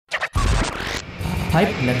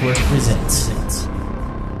Pipe Network presents.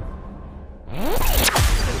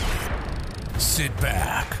 Sit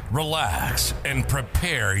back, relax, and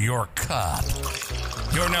prepare your cup.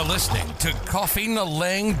 You're now listening to Coffee na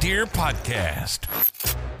Lang Dear Podcast.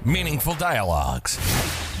 Meaningful dialogues,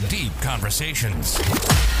 deep conversations,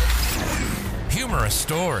 humorous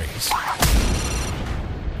stories,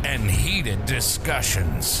 and heated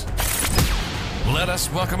discussions. Let us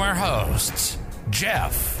welcome our hosts,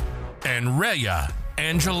 Jeff and Rhea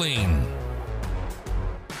Angeline.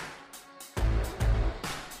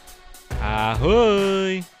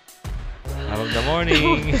 Ahoy! Top of the morning!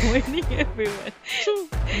 Good morning, everyone.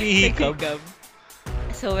 Hihikab.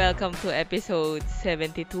 So, welcome to episode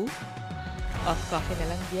 72 of Coffee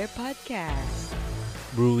na Lang Dear Podcast.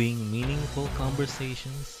 Brewing meaningful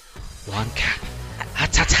conversations, one cup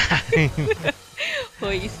at a time.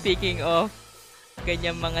 Hoy, speaking of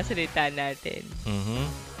ganyang mga salita natin,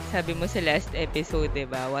 sabi mo sa last episode,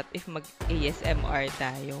 diba? What if mag-ASMR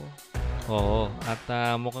tayo? Oo, at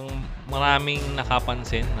mukhang maraming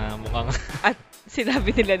nakapansin na mukhang... At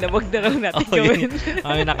sinabi nila na wag na raw natin gawin.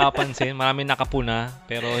 Maraming nakapansin, maraming nakapuna,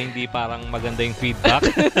 pero hindi parang maganda yung feedback.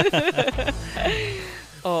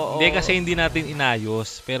 Oo. Hindi kasi hindi natin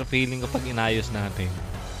inayos, pero feeling ko pag inayos natin,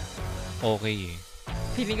 okay eh.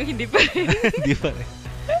 Feeling ko hindi pa rin. Hindi pa rin.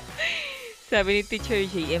 Sabi ni Teacher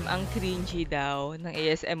JM, ang cringy daw ng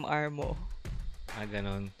ASMR mo.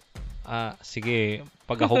 Ganon. Sige,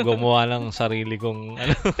 pag ako gumawa ng sarili kong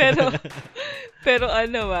ano. pero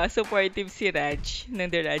ano supportive si Raj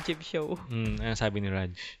ng The Rajib Show. Ano sabi ni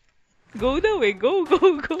Raj? Go daw eh, go.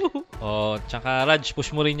 Oh, tsaka Raj,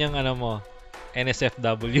 push mo rin yung ano mo,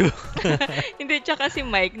 NSFW. Hindi, tsaka si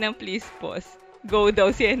Mike ng Please Pause. Go daw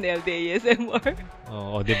si NLD ASMR.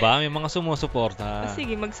 Oo, di ba? May mga sumusuporta.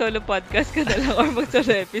 Sige, mag-solo podcast ka na lang or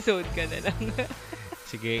mag-solo episode ka na lang.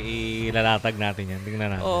 Sige, ilalatag natin yan.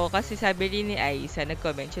 Tingnan natin. Oo, kasi sabi rin ni Aisa,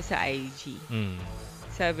 nag-comment siya sa IG.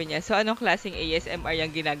 Sabi niya, so anong klaseng ASMR yung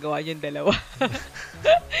ginagawa yung dalawa?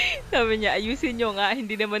 Sabi niya, ayusin nyo nga,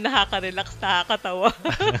 hindi naman nakaka-relax, nakakatawa.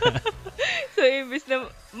 So, imbis na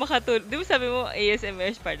makatulog, di ba sabi mo,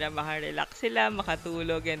 ASMR para maka-relax sila,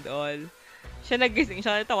 makatulog and all. Siya nagising,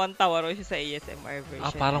 siya tawan-tawa raw siya sa ASMR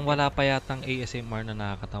version. Parang wala pa yatang ASMR na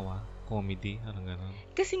nakakatawa. Comedy, anong gano'n.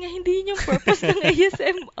 Kasi nga, hindi yun yung purpose ng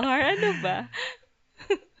ASMR. Ano ba?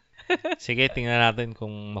 Sige, tingnan natin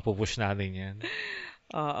kung mapupush natin yan.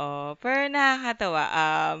 Oo. Pero nakakatawa.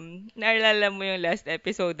 Naalala mo yung last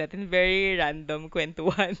episode natin, very random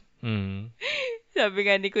kwentuhan. Sabi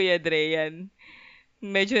nga ni Kuya Dreyan,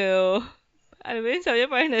 medyo... Ano ba yun? Sabi niya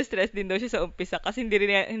parang na-stress din daw siya sa umpisa kasi hindi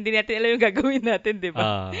natin alam yung gagawin natin, di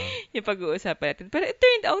ba? Yung pag-uusapan natin. Pero it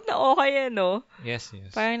turned out na okay, no? Yes.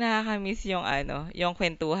 Parang nakakamiss yung yung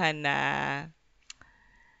kwentuhan na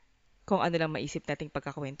kung ano lang maisip nating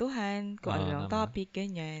pagkakwentuhan, kung ano lang topic,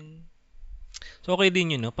 ganyan. So, okay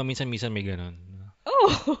din yun, no? Paminsan-minsan may ganun.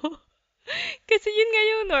 Oh! Kasi yun nga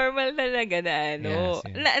yung normal talaga na Yes.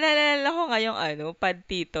 Naalala ko nga yung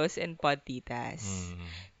podtitos and podtitas.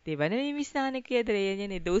 Diba? Namimiss na nga ni Kuya Dreyan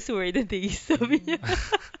yan eh. Those were the days, sabi niya.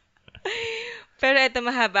 Pero eto,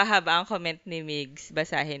 mahaba-haba ang comment ni Migs.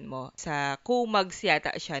 Basahin mo. Sa Kumags yata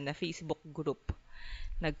siya na Facebook group.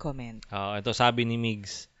 Nag-comment. Ito sabi ni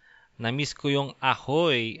Migs, na-miss ko yung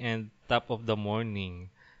ahoy and top of the morning.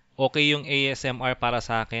 Okay yung ASMR para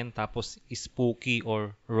sa akin, tapos spooky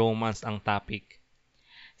or romance ang topic.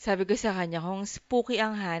 Sabi ko sa kanya, kung spooky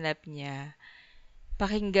ang hanap niya,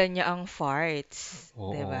 pakinggan niya ang farts.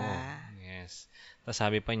 Oo, diba? Yes. Tapos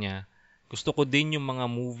sabi pa niya, gusto ko din yung mga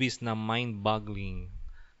movies na mind-boggling.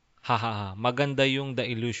 Hahaha, maganda yung The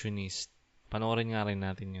Illusionist. Panoorin nga rin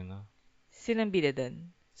natin yun, no? Sinong bida doon?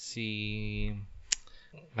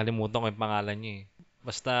 Kalimutan ko yung pangalan niya eh.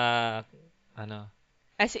 Basta,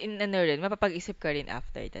 As in, rin, mapapag-isip ka rin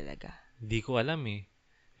after talaga. Hindi ko alam eh.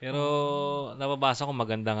 Pero, nababasa ko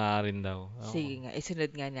maganda nga rin daw. Sige nga, isunod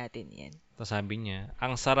nga natin yan. Tapos sabi niya,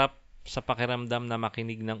 ang sarap sa pakiramdam na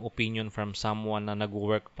makinig ng opinion from someone na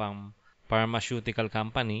nag-work from pharmaceutical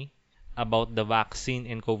company about the vaccine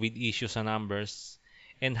and COVID issues sa numbers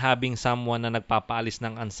and having someone na nagpapaalis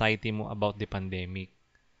ng anxiety mo about the pandemic.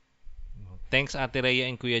 Thanks Ate Rhea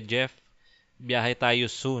and Kuya Jeff. Biyahe tayo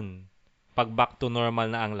soon. Pag back to normal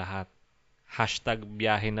na ang lahat.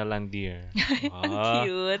 #biyahe na lang dear.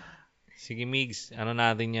 Cute. Sige Migs,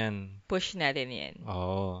 natin yan? Push natin yan.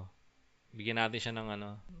 Oo. Bigyan natin siya ng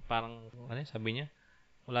parang, sabi niya?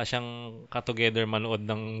 Wala siyang ka-together manood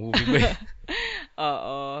ng movie ba?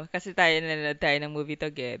 Oo. Kasi nanonood tayo ng movie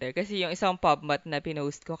together. Kasi yung isang PubMat na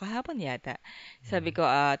pinost ko kahapon yata. Sabi ko,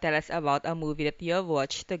 tell us about a movie that you have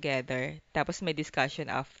watched together. Tapos may discussion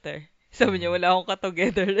after. Sabi niya, wala akong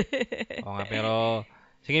ka-together. Oo nga, pero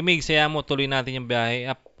sige Mig, saya mo, tuloy natin yung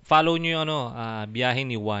biyahe. Follow nyo yung biyahe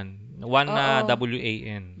ni Juan. Juan na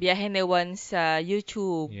W-A-N. Biyahe ni Juan sa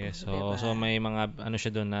YouTube. Yes, diba? so may mga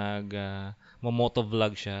siya doon,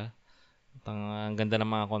 motovlog siya. Ang ganda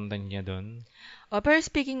ng mga content niya doon. Pero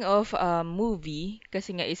speaking of movie,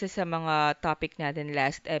 kasi nga isa sa mga topic natin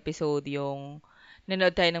last episode yung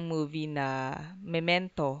nanood tayo ng movie na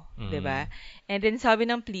Memento, 'di ba? And then sabi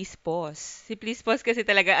ng Please Pause. Si Please Pause kasi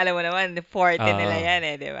talaga alam mo naman, forte nila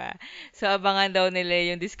 'yan 'di ba? So abangan daw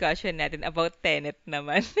nila yung discussion natin about Tenet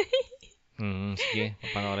naman. Sige,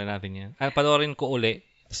 panoorin natin 'yan. Panoorin ko uli.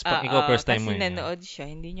 Ikaw first time mo. Kasi nanood siya,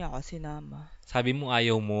 hindi niya ako sinama. Sabi mo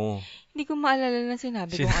ayaw mo. Hindi ko maalala na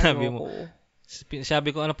sinabi ko ayaw ko.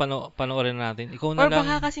 Sabi ko panoorin natin. Ikaw na lang. Or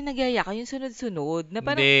baka kasi nagyaya ka yung sunod-sunod na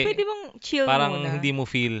parang pwede bang chill parang muna. Parang hindi mo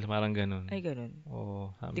feel, parang ganun. Ay, ganun.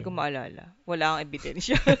 Oo. Hindi ko maalala. Wala akong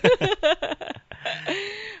ebidensya.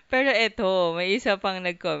 Pero eto, may isa pang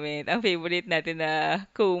nag-comment. Ang favorite natin na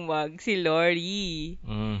kumag, si Lori.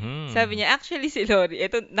 Sabi niya, actually si Lori,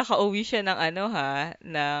 eto, nakauwi siya ng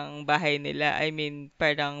ng bahay nila. I mean,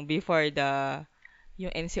 parang before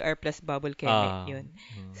yung NCR plus Bubble Kemet yun.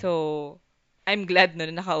 So, I'm glad na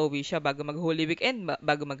nakauwi siya bago mag-Holy Weekend,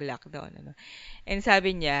 bago mag-lockdown. And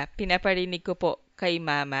sabi niya, pinaparinig ko po kay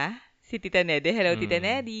Mama, si Tita Nede. Hello, Tita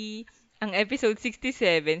Nede. Ang episode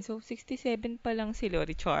 67. So, 67 pa lang si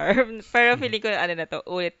Lori Charm. Pero feeling ko,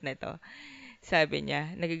 ulit na to. Sabi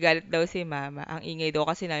niya, nagagalit daw si Mama. Ang ingay daw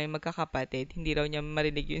kasi namin magkakapatid. Hindi raw niya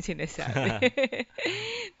marinig yung sinasabi.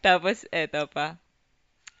 Tapos, eto pa.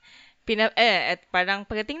 At parang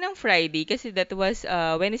pagdating ng Friday, kasi that was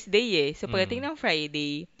Wednesday So pagdating ng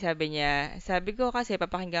Friday, sabi ko kasi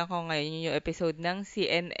papakinggan ko ngayon yung episode ng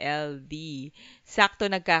CNLD.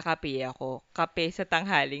 Sakto nagkakape ako. Kape sa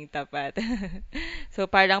tanghaling tapat.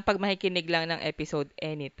 So parang pag makikinig lang ng episode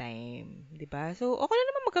anytime. Diba? So okay lang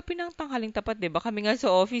naman magkape ng tanghaling tapat. Diba? Kami nga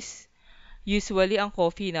sa office, usually ang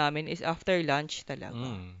coffee namin is after lunch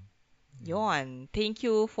talaga. Yon. Thank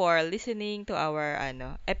you for listening to our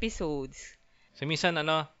episodes. So minsan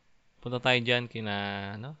punta tayo diyan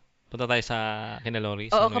punta tayo sa kina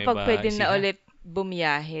Lori. Oo, kapag pwede na ulit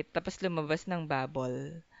bumiyahe tapos lumabas ng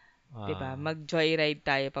bubble. 'Di ba? Mag-joyride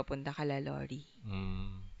tayo papunta kala Lori.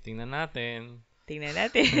 Tingnan natin.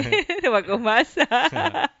 Huwag umasa.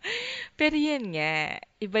 Pero yun nga,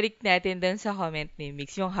 ibalik natin doon sa comment ni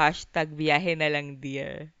Mix, yung hashtag biyahe na lang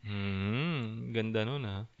dear. Ganda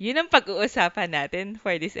nun Yun ang pag-uusapan natin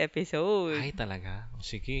for this episode. Ay talaga?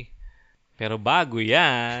 Sige. Pero bago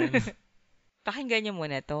yan. Pakinggan niyo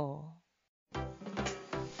muna to.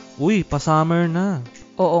 Uy, pa-summer na.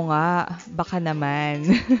 Oo nga, baka naman.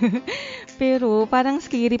 Pero parang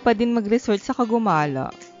scary pa din mag-resort sa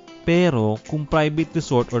Kagumala. Pero, kung private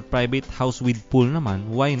resort or private house with pool naman,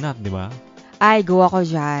 why not, di ba? Ay, go ako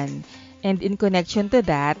dyan. And in connection to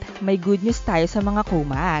that, may good news tayo sa mga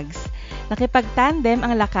kumags. Nakipag-tandem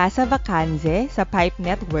ang La Casa Vacance sa Pipe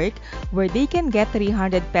Network where they can get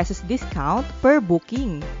 300 pesos discount per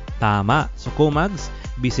booking. Tama. So, kumags,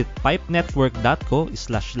 visit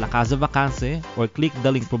pipenetwork.co/lacasavacance or click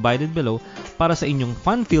the link provided below para sa inyong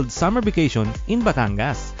fun-filled summer vacation in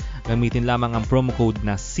Batangas. Gamitin lamang ang promo code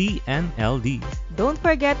na CNLD. Don't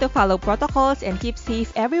forget to follow protocols and keep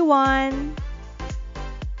safe, everyone!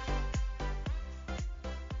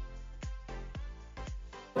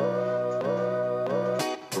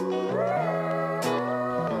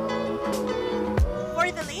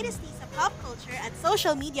 For the latest news of pop culture at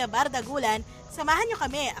social media bardagulan, samahan niyo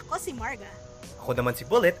kami. Ako si Marga. Ako naman si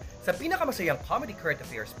Bullet sa pinakamasayang comedy current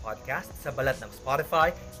affairs podcast sa balat ng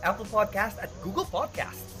Spotify, Apple Podcast at Google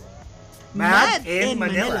Podcasts. Mad in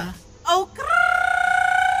Manila. Oh,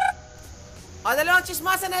 crrrr! O, dalawang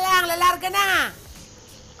chismosa na lang. Lalarga na!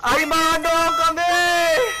 Ay, manong kami!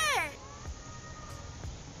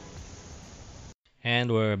 And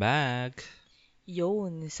we're back.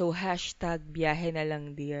 Yun. So, hashtag biyahe na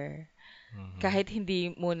lang, dear. Kahit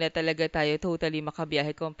hindi muna talaga tayo totally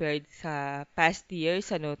makabiyahe compared sa past years,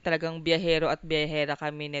 talagang biyahero at biyahera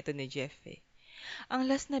kami neto ni Jeff Ang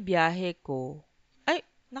last na biyahe ko,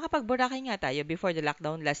 nakapag-Boracay nga tayo before the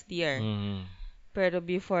lockdown last year. Pero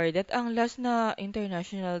before that, ang last na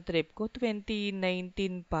international trip ko,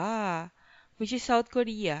 2019 pa. Which is South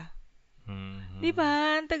Korea.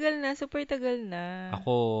 Diba? Ang tagal na. Super tagal na.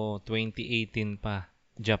 Ako, 2018 pa.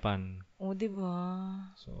 Japan. Oh, diba?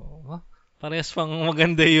 So, parehas pang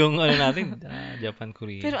maganda yung natin. Japan,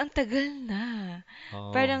 Korea. Pero ang tagal na.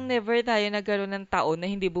 Parang never tayo nagkaroon ng taon na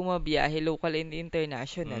hindi bumabiyahe local and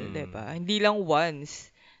international, diba? Hindi lang once.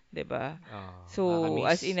 'Diba? So,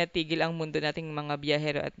 nakakamiss. as in natigil ang mundo nating mga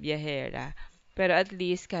biyahero at biyahera. Pero at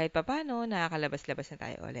least kahit papaano, nakakalabas-labas na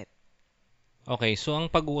tayo ulit. Okay, so ang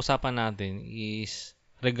pag-uusapan natin is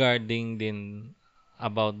regarding din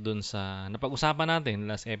about dun sa napag-usapan natin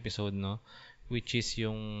last episode, no? Which is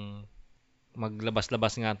yung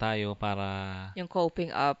maglabas-labas nga tayo para Yung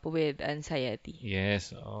coping up with anxiety.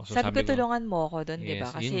 yes. Oh, so Sabi ko, ko, tulungan mo ako doon, di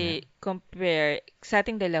ba? yes, yun Kasi compare sa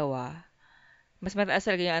ating dalawa, mas mataas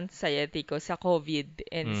talaga yung anxiety ko sa COVID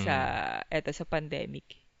and sa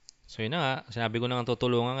pandemic. So yun na nga, sinabi ko na nga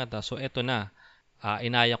tutulungan kita. So eto na,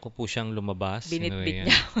 inaya ko po siyang lumabas. Binitbit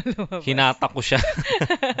niya ako lumabas. Hinata ko siya.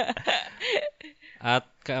 At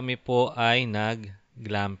kami po ay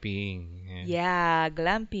nag-glamping. Yan. Yeah,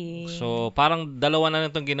 glamping. So parang dalawa na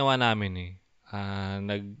itong ginawa namin eh.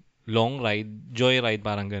 Nag-long ride, joyride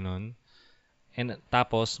parang ganon. And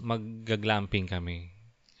tapos mag-glamping kami.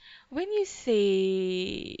 When you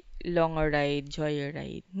say long ride,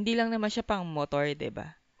 joyride, hindi lang naman siya pang motor, di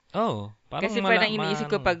ba? Oh, parang Kasi parang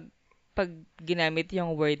iniisip ko pag ginamit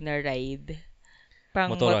yung word na ride,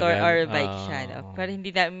 pang motor agad. or bike siya. No? Pero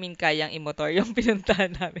hindi namin kayang i-motor yung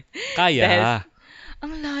pinuntahan namin. Kaya. Dahil,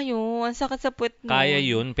 ang layo, ang sakit sa puwet nun. Kaya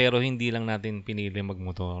yun, pero hindi lang natin pinili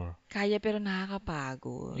magmotor. Kaya pero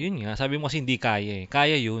nakakapagod. Yun nga, sabi mo kasi hindi kaya eh.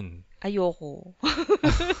 Kaya yun. Ayoko.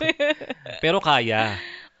 Pero kaya.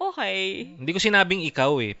 Okay. Hindi ko sinabing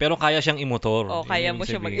ikaw eh, pero kaya siyang imotor. O, kaya Yun mo yung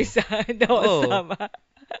siya sabihin. mag-isa. Hindi ako Oo. kasama.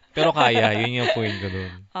 Pero kaya, yun yung point ko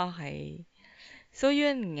dun. Okay. So,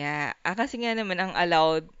 yun nga. Kasi nga naman ang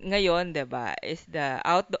allowed ngayon, diba, is the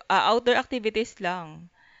outdoor activities lang.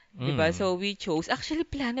 Diba? So, we chose. Actually,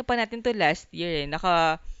 plano pa natin to last year eh.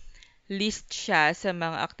 Naka-list siya sa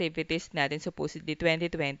mga activities natin supposedly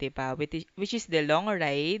 2020 pa, which is the long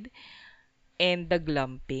ride and the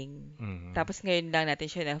glamping. Tapos ngayon lang natin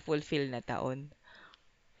siya na-fulfill na taon.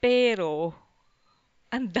 Pero,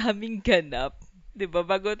 ang daming ganap. Diba?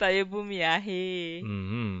 Bago tayo bumiyahe.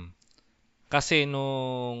 Kasi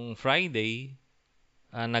nung Friday,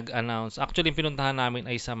 nag-announce, actually pinuntahan namin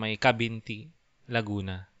ay sa may Cabinti,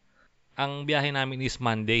 Laguna. Ang biyahe namin is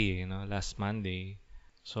Monday, last Monday.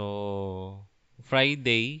 So,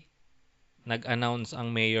 Friday, nag-announce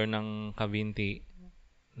ang mayor ng Cabinti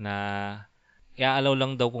na i-allow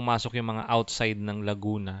lang daw pumasok yung mga outside ng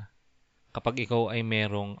Laguna kapag ikaw ay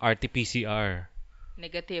merong RT-PCR.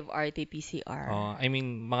 Negative RT-PCR. I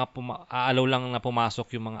mean, allow lang na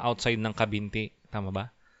pumasok yung mga outside ng Cabinti. Tama ba?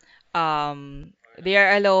 They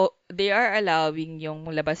are allowing yung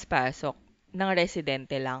labas-pasok ng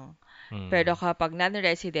residente lang. Pero kapag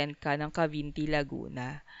non-resident ka ng Cabinti,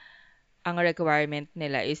 Laguna, ang requirement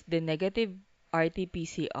nila is the negative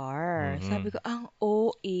RT-PCR. Sabi ko, ang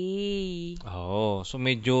OA. So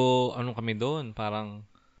medyo kami doon, parang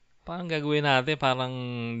gagawin natin, parang,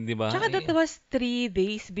 di ba? Tsaka that was 3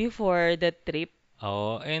 days before the trip.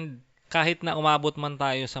 And kahit na umabot man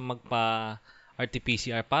tayo sa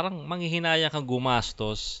magpa-RT-PCR, parang manghihinayang kang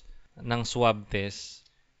gumastos ng swab test.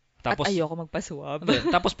 Tapos, at ayoko magpa-swab.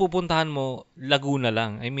 Tapos pupuntahan mo, Laguna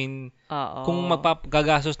lang. I mean, kung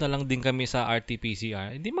magpagagastos na lang din kami sa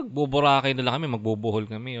RT-PCR, hindi magboborakay na lang kami, magbobohol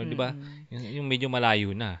kami. Di ba? Yung medyo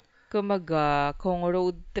malayo na. Kumaga, kung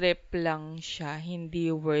road trip lang siya, hindi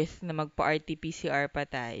worth na magpa-RT-PCR pa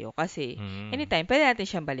tayo. Kasi, anytime, pwede natin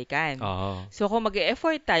siyang balikan. So, kung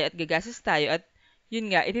mag-e-effort tayo at gagastos tayo at yun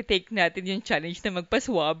nga, iti-take natin yung challenge na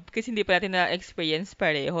magpa-swab kasi hindi pa natin na-experience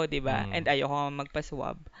pareho, di ba? And ayoko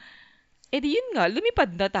magpa-swab. Di yun nga,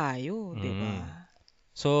 lumipad na tayo, di ba?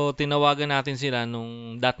 So, tinawagan natin sila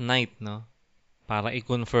nung that night, no? Para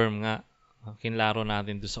i-confirm nga, kinlaro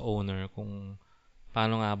natin to sa owner kung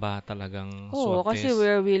paano nga ba talagang swab test. Kasi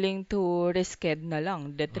we're willing to reschedule na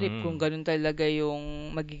lang the trip kung ganun talaga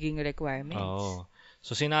yung magiging requirements.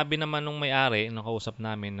 So, sinabi naman nung may-ari, nakausap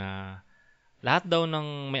namin na lahat daw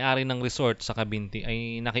ng may-ari ng resort sa Cabinti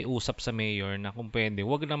ay nakiusap sa mayor na kung pwede,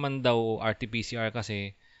 wag naman daw RT-PCR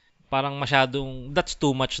kasi parang masyadong, that's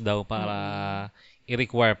too much daw para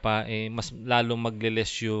i-require pa. Mas lalo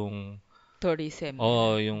magle-less yung tourism.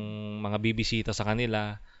 Yung mga bibisita sa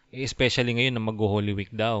kanila. Especially ngayon na mag-Holy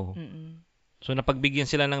Week daw. So, napagbigyan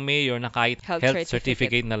sila ng mayor na kahit health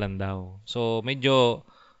certificate na lang daw. So, medyo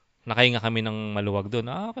nakahinga kami ng maluwag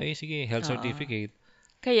doon. Okay, sige, health certificate.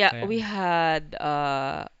 Kaya, we had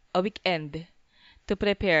a weekend to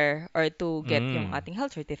prepare or to get yung ating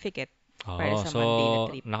health certificate para sa Monday na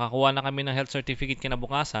trip. Nakakuha na kami ng health certificate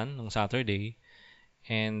kinabukasan, nung Saturday.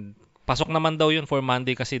 And pasok naman daw yun for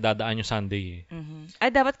Monday kasi dadaan yung Sunday eh.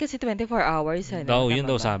 Dapat kasi 24 hours. Yun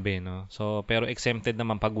daw sabi, no? So, pero exempted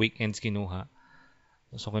naman pag weekends kinuha.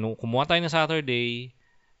 So, kumuha tayo ng Saturday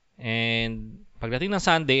And pagdating ng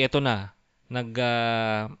Sunday, eto na.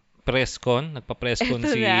 Nagpa-presscon Eto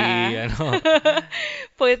si na. ano.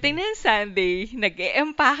 Pagdating ng Sunday,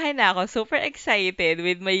 nag-e-empake na ako. Super excited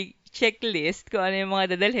with my checklist kung ano yung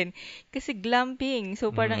mga dadalhin. Kasi glamping.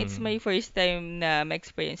 So, parang it's my first time na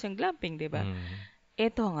ma-experience yung glamping, di ba?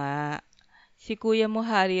 Eto nga, si Kuya mo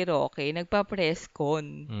Harry Roque,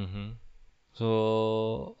 nagpa-presscon. So,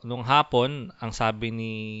 nung hapon, ang sabi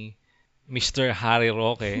ni Mr. Harry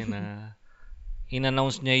Roque na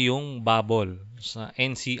in-announce niya yung bubble sa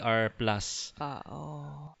NCR Plus.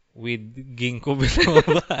 With ginkgo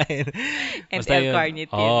biloba and basta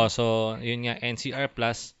L-carnitine. So yun nga, NCR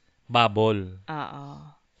Plus bubble. Oo.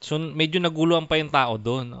 So medyo naguluhan pa yung tao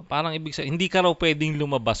doon. Parang ibig sabihin, hindi ka raw pwedeng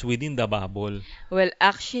lumabas within the bubble. Well,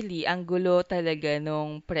 actually, ang gulo talaga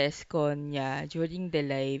nung press con niya during the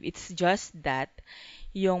live, it's just that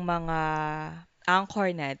yung mga anchor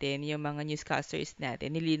natin, yung mga newscasters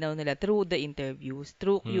natin, nilinaw nila through the interviews,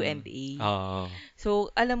 through Q&A. So,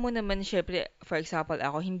 alam mo naman, syempre, for example,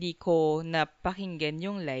 ako, hindi ko napakinggan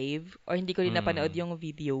yung live or hindi ko rin napanood yung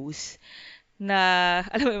videos na,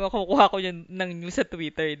 alam mo, makukuha ko yun ng news sa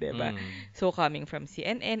Twitter, diba? So, coming from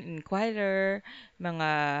CNN, Inquirer,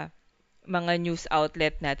 mga news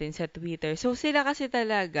outlet natin sa Twitter. So, sila kasi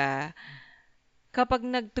talaga, kapag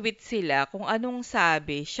nag-tweet sila, kung anong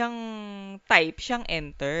sabi, siyang type, siyang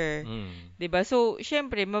enter. 'Di ba? So,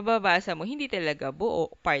 syempre, mababasa mo, hindi talaga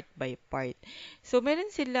buo, part by part. So,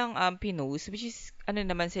 meron silang pinost, which is,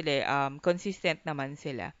 naman sila, consistent naman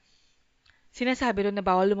sila. Sinasabi rin na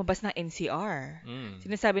bawal lumabas ng NCR.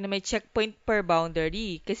 Sinasabi na may checkpoint per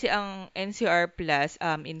boundary. Kasi ang NCR Plus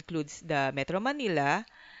includes the Metro Manila,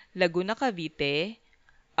 Laguna, Cavite,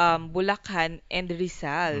 Bulacan, and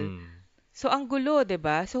Rizal. So, ang gulo, 'di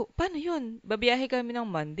ba? So, paano 'yun? Babiyahe kami ng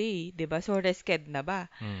Monday, 'di ba? So, resked na ba?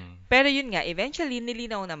 Pero 'yun nga, eventually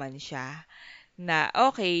nilinaw naman siya na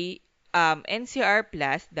okay, NCR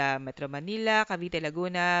Plus, the Metro Manila, Cavite,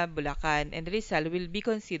 Laguna, Bulacan, and Rizal will be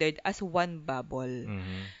considered as one bubble.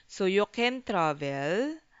 So, you can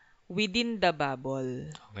travel within the bubble.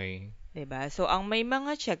 Okay. 'Diba? So, ang may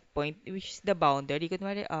mga checkpoint, which is the boundary,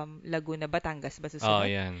 kunwari, Laguna, Batangas ba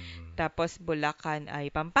susunod? Yan. Tapos, Bulacan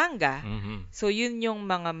ay Pampanga. So, yun yung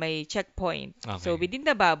mga may checkpoint. Okay. So, within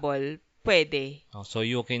the bubble, pwede. So,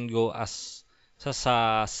 you can go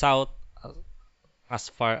sa south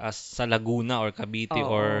as far as sa Laguna or Cavite,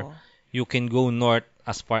 or you can go north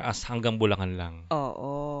as far as hanggang Bulacan lang.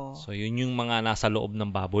 So, yun yung mga nasa loob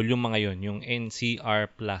ng bubble. Yung mga yun, yung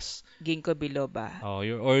NCR Plus. Ginkgo biloba.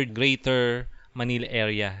 Or Greater Manila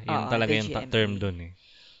Area. Yun talaga yung term dun eh.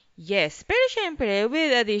 Yes. Pero syempre,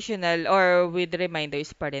 with additional or with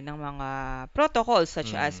reminders pa rin ng mga protocols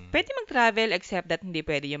such as pwede mag-travel except that hindi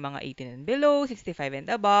pwede yung mga 18 and below, 65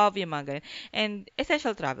 and above, yung mga ganun. And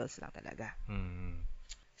essential travels lang talaga.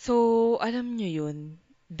 So, alam nyo yun,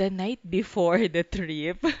 the night before the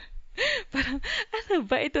trip, parang, ano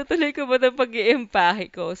ba, itutuloy ko ba ng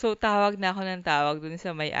pag-i-empake ko? So, tawag na ako ng tawag dun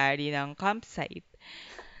sa may-ari ng campsite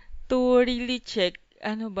to really check,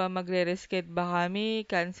 ano ba, magre-reschedule ba kami?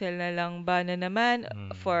 Cancel na lang ba na naman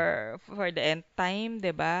for the end time,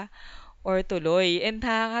 'di ba? Or tuloy. And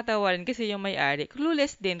nakakatawa rin kasi yung may-ari,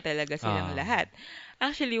 clueless din talaga silang lahat.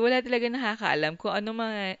 Actually, wala talaga nakakaalam kung ano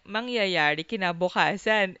mangyayari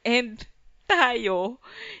kinabukasan. And tayo,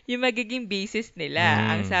 yung magiging basis nila.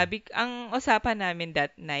 Ang usapan namin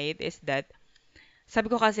that night is that, sabi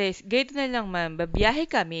ko kasi, ganito na lang ma'am, babiyahe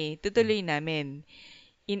kami, tutuloy namin.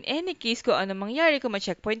 In any case, kung ano mangyari, kung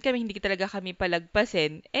ma-checkpoint kami, hindi talaga kami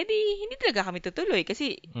palagpasin, hindi talaga kami tutuloy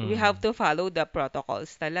kasi we have to follow the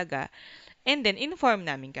protocols talaga. And then, inform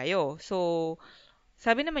namin kayo. So,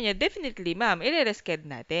 sabi naman niya, definitely ma'am, i-reschedule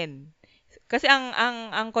natin. Kasi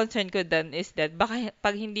ang concern ko dun is that baka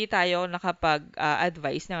pag hindi tayo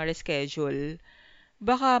nakapag-advise ng reschedule,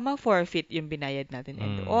 baka ma-forfeit yung binayad natin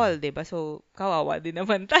and all, 'di ba? So, kawawa din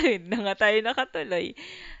naman tayo, na nga tayo nakatuloy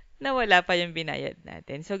na wala pa yung binayad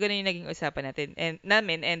natin. So, ganun yung naging usapan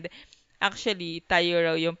namin. And actually, tayo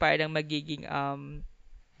raw yung parang magiging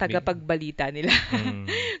tagapagbalita nila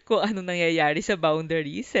kung ano nangyayari sa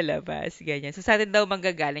boundaries sa labas, ganyan. So, sa atin daw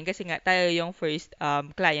manggagaling kasi nga tayo yung first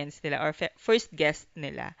clients nila or first guest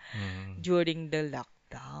nila during the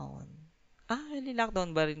lockdown. Really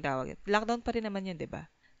lockdown ba rin tawag? Lockdown pa rin naman yun, di ba?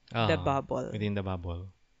 The bubble. Within the bubble.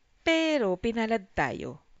 Pero, pinalad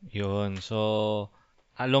tayo. Yun. So,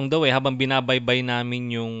 along the way, habang binabaybay namin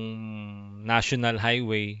yung national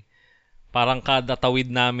highway, parang kada tawid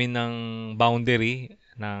namin ng boundary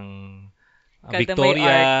ng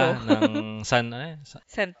Victoria, ng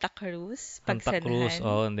Santa Cruz,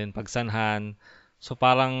 Pagsanhan. And then Pagsanhan. So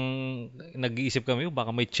parang nag-iisip kami,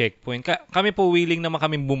 baka may checkpoint. Kami po willing naman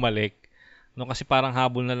kami bumalik. No, kasi parang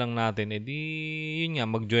habol na lang natin. Yun nga,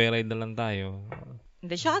 mag-joyride na lang tayo.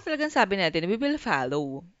 Hindi, siya talagang sabi natin, we will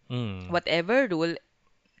follow. Whatever rule,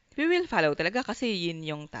 we will follow talaga kasi yun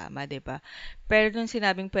yung tama, diba? Pero nung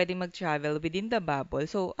sinabing pwedeng mag-travel within the bubble,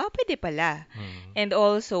 so, pwede pala. And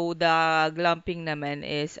also, the glamping naman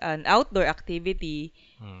is an outdoor activity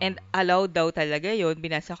and allowed daw talaga yun.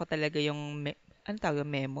 Binasa ko talaga yung,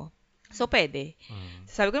 memo. So, pwede.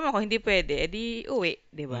 Sabi ko naman, kung hindi pwede, edi uwi,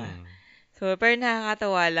 diba? So, pero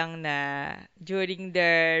nakakatawa lang na during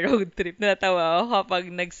the road trip, natawa ako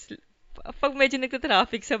pag medyo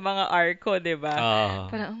nagta-traffic sa mga arco, diba?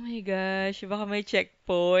 Parang, oh my gosh, baka may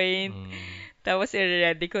checkpoint. Tapos,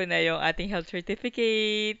 i-ready ko na yung ating health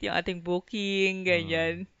certificate, yung ating booking,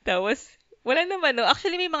 ganyan. Tapos, wala naman, no?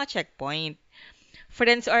 Actually, may mga checkpoint.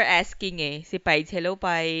 Friends are asking si Pides, hello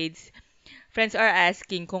Pides. Friends are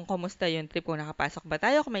asking kung kumusta yung trip, kung nakapasok ba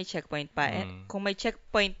tayo, kung may checkpoint pa. Kung may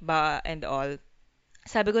checkpoint ba and all.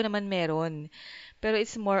 Sabi ko naman meron. Pero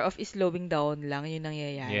it's more of slowing down lang yung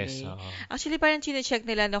nangyayari. Yes, Actually, parang chine-check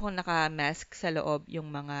nila na kung naka-mask sa loob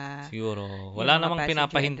yung mga... Siguro. Wala namang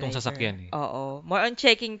pinapahintong sasakyan Oo. More on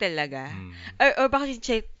checking talaga. Or baka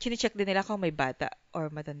chine-check din nila kung may bata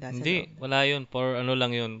or matanda sa loob. Hindi. Wala yun. For ano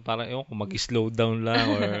lang yun. Parang kung mag-slow down lang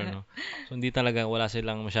or ano. So, hindi talaga. Wala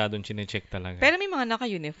silang masyadong chine-check talaga. Pero may mga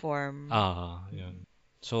naka-uniform. Yun.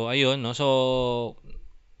 So, ayun. No? So,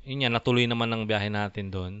 yun yan. Natuloy naman ang biyahe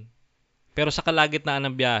natin doon. Pero sa kalagitnaan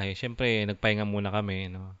ng biyahe, syempre, nagpahinga muna kami,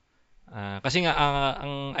 no? Kasi nga,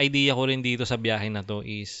 ang idea ko rin dito sa biyahe na to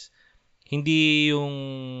is, hindi yung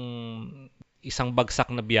isang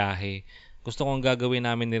bagsak na biyahe. Gusto kong gagawin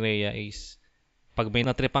namin ni Rhea is, pag may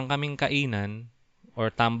natripang kaming kainan, or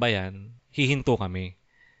tambayan, hihinto kami.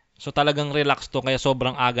 So talagang relax to, kaya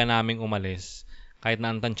sobrang aga naming umalis. Kahit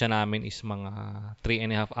na ang tansya namin is mga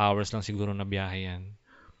 3.5 hours lang siguro na biyahe yan.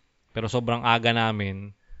 Pero sobrang aga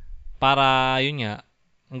namin, para, yun nga,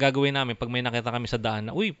 ang gagawin namin, pag may nakita kami sa daan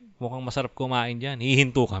na, uy, mukhang masarap kumain dyan,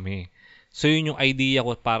 hihinto kami. So, yun yung idea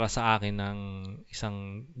ko para sa akin ng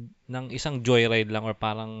isang joyride lang or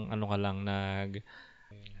parang,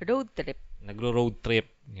 road trip. Nagro-road trip.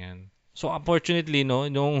 Yan. So, unfortunately, no,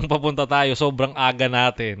 nung papunta tayo, sobrang aga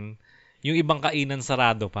natin, yung ibang kainan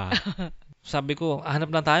sarado pa. Sabi ko, hanap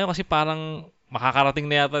na tayo kasi parang makakarating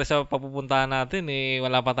na yata sa papupuntahan natin,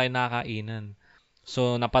 wala pa tayong nakakainan.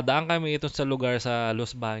 So, napadaan kami ito sa lugar sa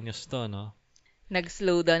Los Baños to, no?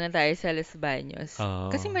 Nag-slow down na tayo sa Los Baños.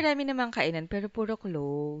 Kasi marami namang kainan, pero puro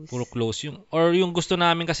close. Puro close. Yung gusto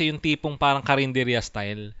namin kasi yung tipong parang karinderya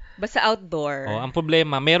style. Basta outdoor. Ang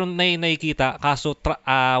problema, meron na nakikita, kaso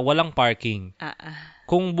walang parking.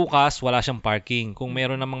 Kung bukas, wala siyang parking. Kung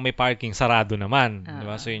meron namang may parking, sarado naman.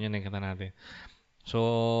 Diba? So, yun yung nakikita natin.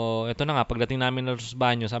 So, ito na nga, pagdating namin ng Los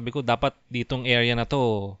Baños, sabi ko, dapat ditong area na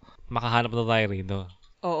to, makahanap na tayo rito.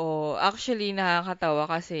 Oo. Actually, nakakatawa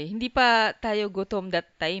kasi hindi pa tayo gutom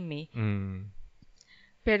that time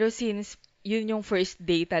Pero since yun yung first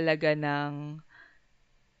day talaga ng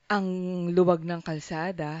ang luwag ng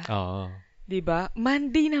kalsada. Diba?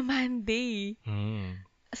 Monday na Monday.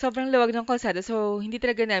 Sobrang luwag ng kalsada. So, hindi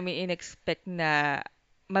talaga namin in-expect na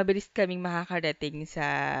mabilis kaming makakarating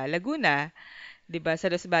sa Laguna. Diba,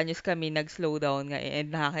 sa Los Baños kami nag-slow down nga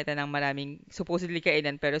and nakakita ng maraming supposedly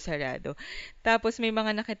kainan pero sarado. Tapos may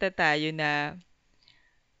mga nakita tayo na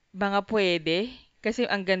mga pwede kasi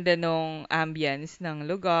ang ganda nung ambience ng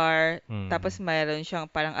lugar. Tapos mayroon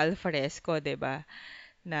siyang parang alfresco, diba?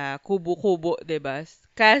 Na kubo-kubo, diba?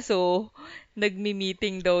 Kaso,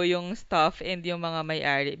 nagmi-meeting daw yung staff and yung mga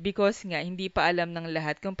may-ari because nga hindi pa alam ng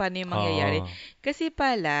lahat kung paano yung mangyayari. Kasi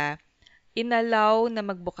pala, inallow na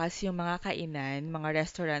magbukas yung mga kainan, mga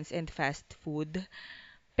restaurants and fast food,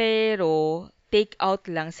 pero take out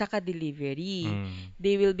lang sa ka-delivery.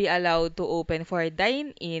 They will be allowed to open for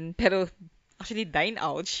dine-in, pero actually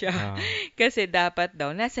dine-out siya. Kasi dapat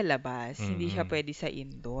daw nasa labas, hindi siya pwede sa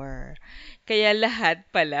indoor. Kaya lahat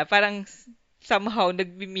pala, parang somehow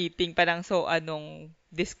nagbi-meeting, parang so anong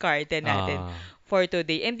diskarte natin for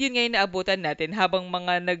today. And yun ngayon naabutan natin habang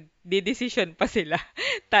mga nagde-decision pa sila.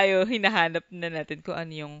 Tayo hinahanap na natin kung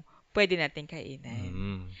ano yung pwede natin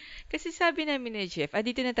kainan. Kasi sabi namin ni Jeff,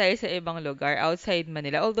 dito na tayo sa ibang lugar outside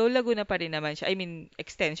Manila. Although Laguna pa rin naman siya. I mean,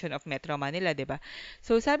 extension of Metro Manila, diba?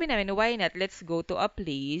 So sabi namin, why not? Let's go to a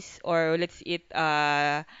place or let's eat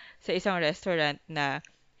sa isang restaurant na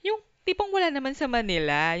yung tipong wala naman sa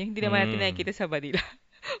Manila. Yung hindi naman natin nakikita sa Manila.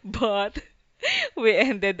 But we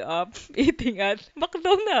ended up eating at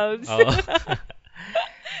McDonald's.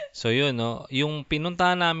 So yun, no? Yung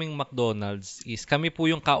pinuntahan naming McDonald's is kami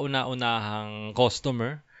po yung kauna-unahang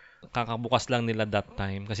customer. Kakabukas lang nila that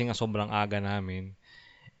time kasi nga sobrang aga namin.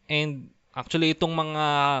 And actually itong mga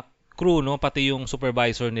crew, no, pati yung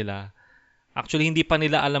supervisor nila, actually hindi pa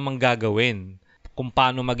nila alam ang gagawin kung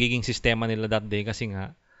paano magiging sistema nila that day kasi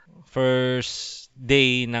nga first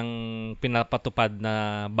day ng pinapatupad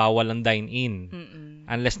na bawal ang dine-in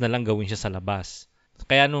unless na lang gawin siya sa labas.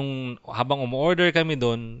 Kaya nung habang umu-order kami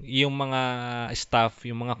doon, yung mga staff,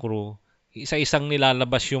 yung mga crew, isa-isang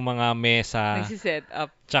nilalabas yung mga mesa. Nagsiset up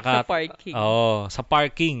Tsaka, sa parking. Oo, sa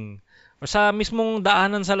parking. O sa mismong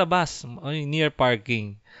daanan sa labas, near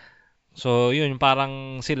parking. So, yun,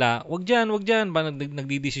 parang sila, wag dyan.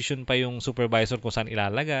 Nagdidesisyon pa yung supervisor kung saan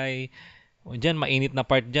ilalagay. O dyan, mainit na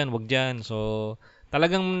part dyan, wag dyan. So,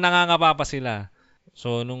 talagang nangangapa pa sila.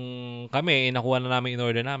 So, nung kami, nakuha na namin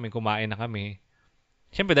in-order namin, kumain na kami.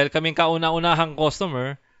 Siyempre, dahil kaming kauna-unahang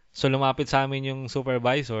customer, so lumapit sa amin yung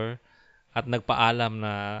supervisor at nagpaalam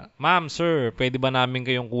na, Ma'am, sir, pwede ba namin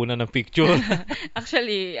kayong kunan ng picture?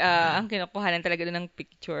 Actually, ang kinukuhanan talaga doon ng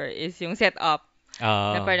picture is yung setup.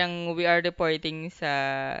 Na parang we are reporting sa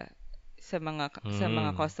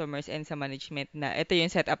mga customers and sa management na ito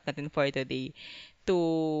yung setup natin for today to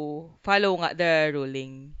follow nga the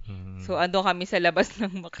ruling. So ando kami sa labas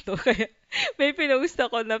ng McDo kaya may pinost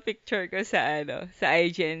ako na picture ko sa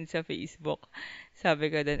IG and sa Facebook.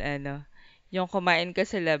 Sabi ko doon yung kumain ka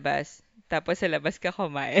sa labas tapos sa labas ka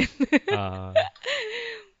kumain.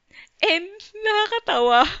 And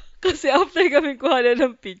nakakatawa kasi after kami kuha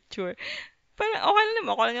ng picture, parang okay lang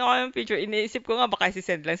naman, ako ng picture. Iniisip ko nga baka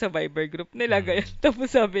sisend lang sa Viber group nila. Ganyan.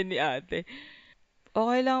 Tapos sabi ni ate,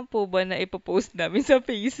 okay lang po ba na ipopost namin sa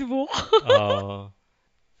Facebook?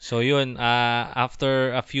 So yun,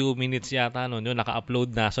 after a few minutes yata yun,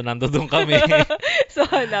 naka-upload na. So nandoon kami. So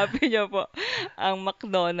hanapin niyo po ang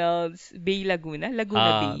McDonald's Bay Laguna.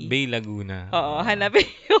 Bay Laguna. Oo, hanapin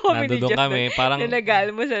niyo kami ni Nandoon Jeff kami. Parang na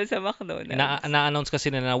nag-almusal sa McDonald's. Na-announce kasi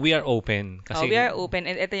na we are open. Kasi, we are open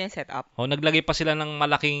and ito yung setup. Naglagay pa sila ng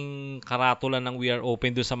malaking karatula ng we are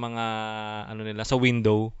open doon sa mga nila sa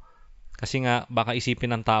window. Kasi nga baka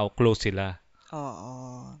isipin ng tao close sila.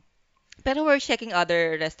 Oo. Pero we're checking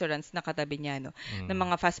other restaurants na katabi niya, no? Na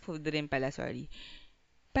mga fast food rin pala, sorry.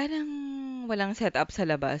 Parang walang setup sa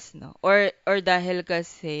labas, no? Or dahil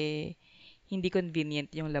kasi hindi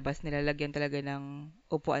convenient yung labas, nilalagyan talaga ng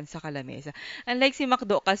upuan sa kalamesa. Unlike si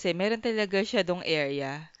McDo kasi, meron talaga siya dong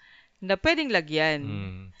area na pwedeng lagyan.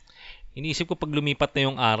 Iniisip ko pag lumipat na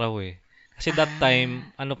yung araw Kasi that time,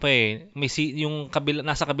 yung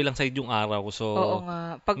nasa kabilang side yung araw. So, oo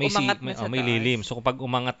nga. Pag umangat na sa may taas. lilim. So, kapag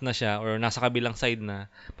umangat na siya or nasa kabilang side na,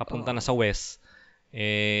 papunta na sa west,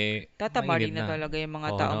 tatamarin na talaga yung mga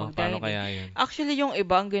tao magdine. Paano kaya yun? Actually, yung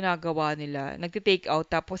iba ang ginagawa nila, nagti-take out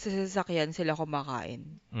tapos sa sasakyan sila kumakain.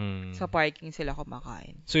 Sa parking sila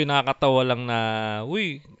kumakain. So, yung nakakatawa lang na,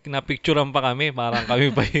 napicturean pa kami, parang kami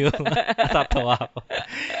pa yung natatawa ako.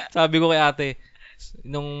 Sabi ko kay ate,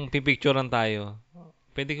 nung pipicturean tayo,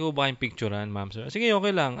 pwede ko ba kayong picturean, ma'am, sir? Sige,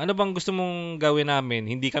 okay lang. Ano bang gusto mong gawin namin?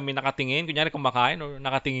 Hindi kami nakatingin? Kunyari kumakain or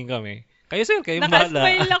nakatingin kami? Kayo, sir, kayo bahala.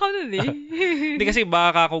 Naka-smile ako nun Hindi kasi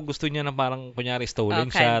baka ako gusto niya na parang kunyari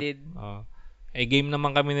stolen shot. Game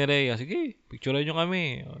naman kami ni Rhea. Sige, picturean nyo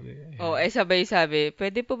kami. Sabay sabi,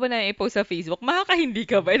 pwede po ba na i-post sa Facebook? Makaka-hindi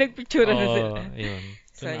ka ba? Nagpicturean na sila. Yun.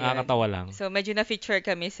 So nakakatawa lang. So, medyo na-feature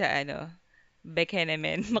kami sa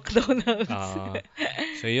Bekenemen, McDonald's.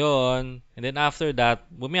 So, yun. And then after that,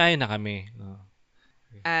 bumiyahe na kami.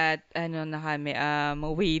 At na kami,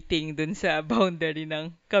 waiting dun sa boundary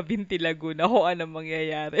ng Cabinti Laguna kung anong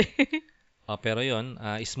mangyayari. Pero yun,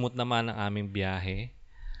 smooth naman ang aming biyahe.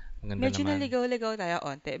 Medyo naligaw-ligaw tayo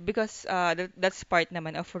onte because that's part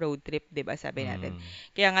naman of road trip, 'di ba? Sabi natin.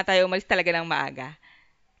 Kaya nga tayo umalis talaga ng maaga.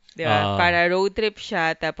 'Di ba? Para road trip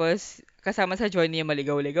siya tapos kasama sa journey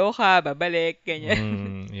maligaw-ligaw ka, babalik,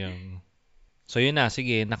 ganyan. Yun. So yun na,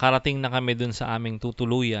 sige, nakarating na kami dun sa aming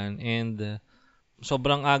tutuluyan and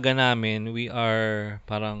sobrang aga namin, we are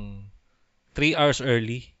parang 3 hours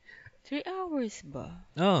early. 3 hours ba?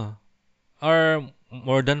 Or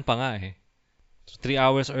more than pa nga So 3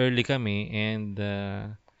 hours early kami and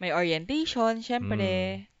may orientation,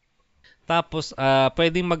 syempre. Tapos,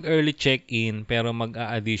 pwedeng mag-early check-in pero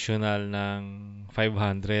mag-a-additional ng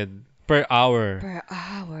 500 per hour. Per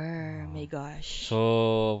hour. My gosh.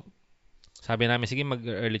 So, sabi namin, sige,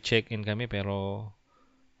 mag-early check-in kami pero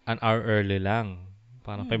an hour early lang.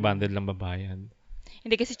 Parang 500 lang babayad.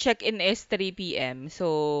 Hindi kasi check-in is 3 p.m.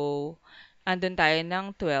 So, andun tayo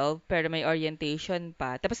ng 12 pero may orientation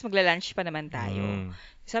pa. Tapos magla-lunch pa naman tayo.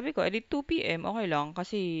 Sabi ko, edi 2 p.m. okay lang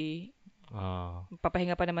kasi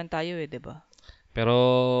Papahinga pa naman tayo di ba? Pero,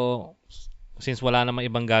 since wala namang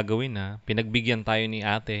ibang gagawin pinagbigyan tayo ni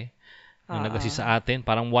ate, nung nag-assist sa atin,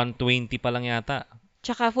 parang 120 pa lang yata.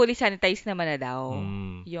 Tsaka fully sanitized naman na daw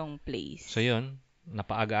yung place. So yun,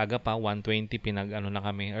 napaaga-aga pa, 120, na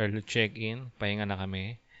kami, early check-in, pahinga na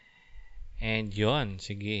kami. And yun,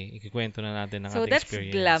 sige, ikikwento na natin ang ating experience. So that's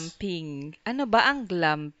glamping. Ano ba ang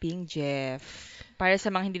glamping, Jeff? Para sa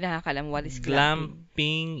mga hindi nakakalam, what is glamping?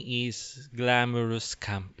 Glamping is glamorous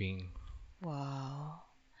camping. Wow.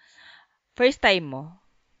 First time mo?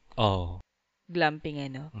 Glamping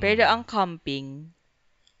Pero ang camping?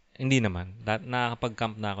 Hindi naman.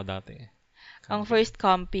 Nakakapag-camp na ako dati. Ang first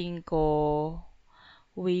camping ko,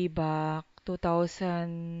 way back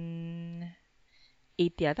 2008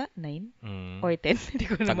 yata? 9? Or 10? Hindi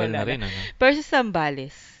ko na malala. Tagal na rin, Pero sa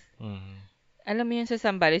Zambales. Alam mo yun sa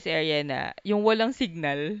Zambales area na yung walang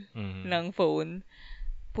signal ng phone,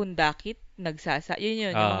 Pundakit, Nagsasa. Yun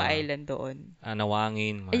yung mga island doon.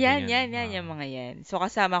 Nawangin. Yan, yung mga yan. So,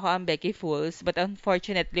 kasama ko ang Becky Fools, but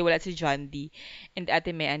unfortunately, wala si John D. and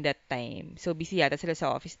Ate May at that time. So, busy yata sila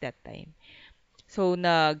sa office that time. So,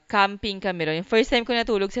 nag-camping kami ron. Yung first time ko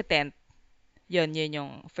natulog sa tent, yun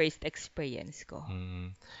yung first experience ko.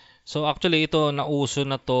 So, actually, ito, nauso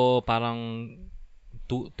na to parang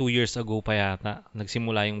 2 years ago pa yata.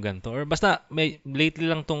 Nagsimula yung ganito. Or basta, lately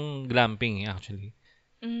lang tong glamping actually.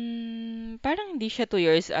 Parang hindi siya 2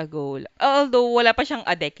 years ago. Although, wala pa siyang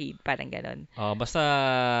a decade. Parang ganon. Basta,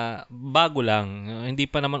 bago lang. Hindi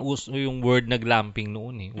pa naman uso yung word na glamping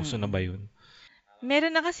noon Uso na ba yun?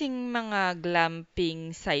 Meron na kasing mga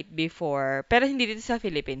glamping site before. Pero hindi dito sa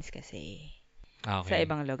Philippines kasi. Okay. Sa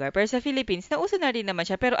ibang lugar. Pero sa Philippines, nauso na rin naman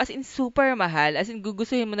siya. Pero as in, super mahal. As in,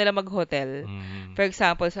 gugustuhin mo nalang mag-hotel. For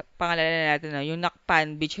example, sa pangalanan natin yung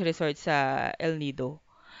Nakpan Beach Resort sa El Nido.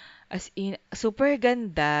 As in, super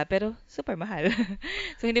ganda, pero super mahal.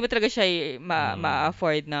 So, hindi mo talaga siya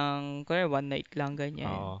ma-afford ng one night lang,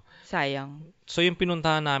 ganyan. Sayang. So, yung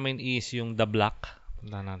pinuntahan namin is yung The Black.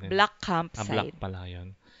 Black Campsite. Black pala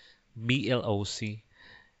yun. BLOC.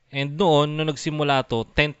 And noon, nung nagsimula to,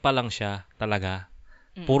 tent pa lang siya talaga.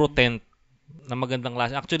 Puro tent na magandang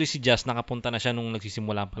klase. Actually, si Jazz, nakapunta na siya nung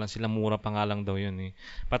nagsisimula pa lang sila. Mura pa nga lang daw yun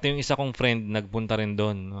Pati yung isa kong friend, nagpunta rin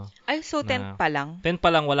doon. Ay, so tent pa lang? Tent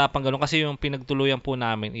pa lang, wala pang ganun. Kasi yung pinagtuluyan po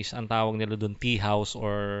namin is, ang tawag nila doon, tea house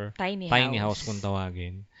or tiny house kung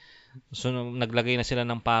tawagin. So, naglagay na sila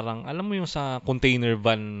ng parang, alam mo yung sa container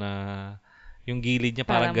van na yung gilid niya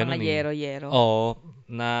parang ganun mga yero-yero. Oo,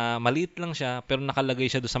 na maliit lang siya, pero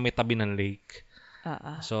nakalagay siya doon sa may tabi ng lake.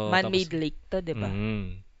 So, man-made lake to, di ba?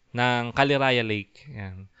 Ng Caliraya Lake.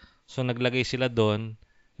 Yan. So, naglagay sila doon.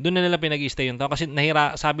 Doon na nila pinag-i-stay yung tao. Kasi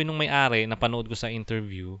sabi nung may-ari, napanood ko sa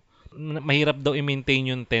interview, mahirap daw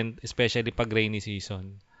i-maintain yung tent, especially pag rainy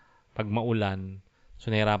season. Pag maulan.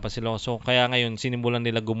 So, nahirapan sila. So, kaya ngayon, sinimulan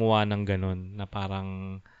nila gumawa ng ganun, na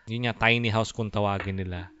parang, yun nga, tiny house kung tawagin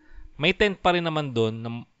nila. May tent pa rin naman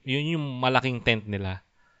doon, yun yung malaking tent nila.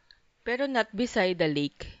 Pero not beside the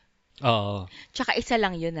lake. Oo. Tsaka isa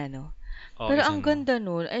lang yun, Pero ang ganda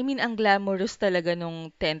nun. I mean, ang glamorous talaga nung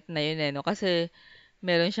tent na yun, Kasi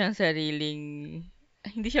meron siyang sariling,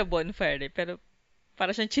 hindi siya bonfire, pero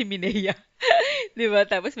para siyang chimenea. Di ba?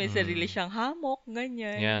 Tapos may sarili siyang hammock,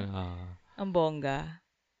 ganyan. Yan. Ang bongga.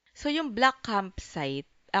 So, yung Black Campsite,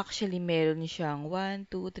 actually, meron siyang 1,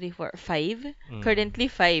 2, 3, 4, 5. Currently,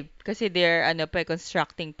 5. Kasi they're,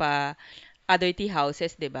 constructing pa other tea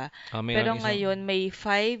houses, di ba? Pero ngayon, may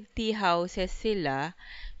 5 tea houses sila.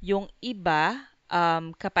 Yung iba,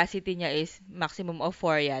 capacity niya is maximum of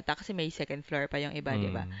 4 yata kasi may second floor pa yung iba, di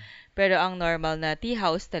ba? Pero ang normal na tea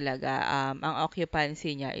house talaga, ang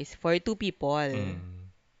occupancy niya is for 2 people.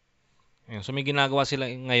 So may ginagawa sila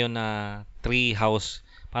ngayon na tree house,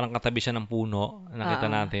 parang katabi siya ng puno, nakita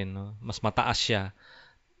natin, Mas mataas siya.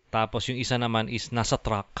 Tapos yung isa naman is nasa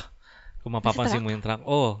truck. Kung mapapansin mo yung truck,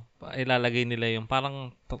 ilalagay nila yung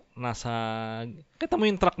parang kita mo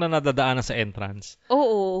yung truck na nadadaanan sa entrance.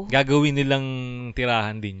 Oo. Gagawin nilang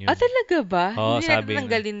tirahan din yun. Talaga ba? Hindi sabi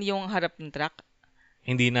natanggalin yung harap ng truck?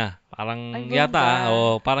 Hindi na. Parang yata,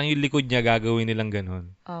 parang yung likod niya gagawin nilang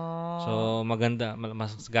ganun. So, maganda,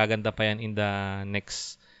 mas gaganda pa yan in the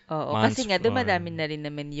next months. Kasi nga, dumadami na rin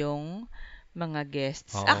naman yung mga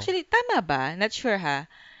guests. Actually, tama ba? Not sure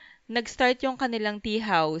nag-start yung kanilang tea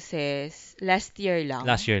houses last year lang.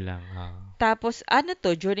 Tapos,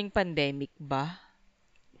 during pandemic ba?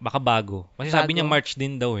 Baka bago. Kasi sabi niya March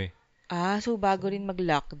din daw so bago rin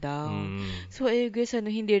mag-lockdown. So, guys,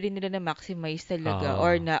 hindi rin nila na-maximize talaga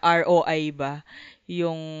or na ROI ba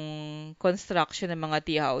yung construction ng mga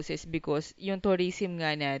tea houses because yung tourism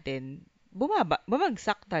nga natin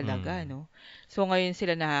bumagsak talaga, no? So, ngayon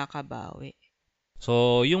sila nakakabawi.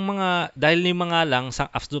 So, dahil 5 nga lang,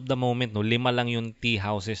 as of the moment, no, 5 lang yung tea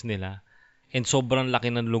houses nila, and sobrang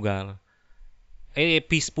laki ng lugar,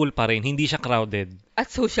 peaceful pa rin, hindi siya crowded.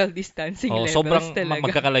 At social distancing levels sobrang talaga.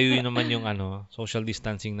 magkakalayo yun naman yung social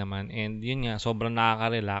distancing naman, and yun nga, sobrang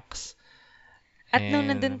nakaka-relax. At nung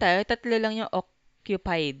nandun tayo, 3 lang yung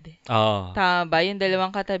occupied. Tama ba? Yung 2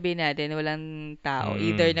 katabi natin, walang tao.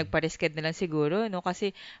 Either nagpa-reschedule na lang siguro, no?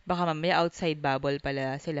 Kasi baka mamaya outside bubble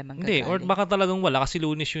pala sila manggagaling. Hindi, or baka talagang wala kasi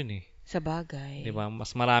Lunes yun eh. Sa bagay. Diba?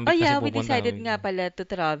 Mas marami kasi pupunta. We decided nga pala to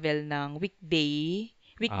travel ng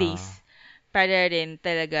weekdays. Para rin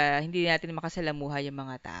talaga hindi natin makasalamuha yung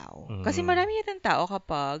mga tao. Kasi marami yatang tao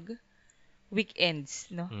kapag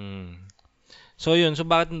weekends, no? So yun, so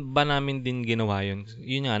bakit ba namin din ginawa yun?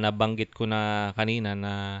 Yun nga, nabanggit ko na kanina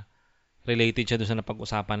na related siya doon sa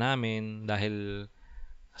napag-usapan namin dahil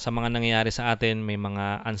sa mga nangyayari sa atin, may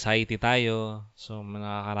mga anxiety tayo, so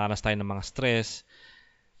nakakaranas tayo ng mga stress.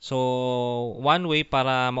 So, one way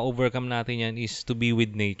para ma-overcome natin yan is to be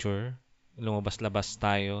with nature. Lumabas-labas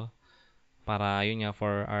tayo para yun nga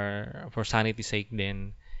for sanity sake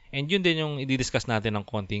din. And yun din yung i-discuss natin ng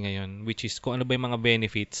konti ngayon, which is kung ano ba yung mga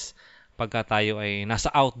benefits pagka tayo ay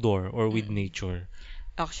nasa outdoor or with nature.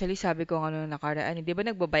 Actually, sabi ko nakaraan, di ba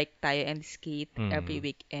nagbabike tayo and skate every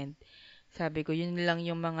weekend? Sabi ko, yun lang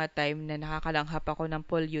yung mga time na nakakalanghap ako ng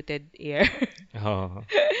polluted air.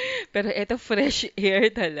 Pero eto, fresh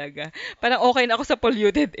air talaga. Parang okay na ako sa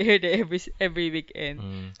polluted air na every weekend.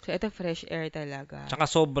 So, eto, fresh air talaga. Tsaka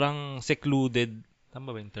sobrang secluded.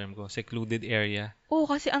 Tama ba yung term ko? Secluded area. Oo,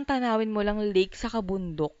 kasi ang tanawin mo lang lake sa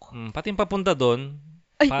kabundok. Pati yung papunta doon,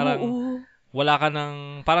 parang wala ka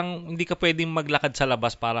parang hindi ka pwedeng maglakad sa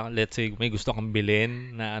labas, parang let's say may gusto kang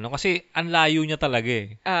bilhin na kasi ang layo niya talaga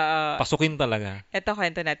eh. Pasukin talaga. Ito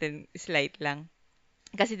kwento natin slight lang.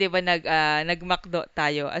 Kasi 'di ba nag-McDo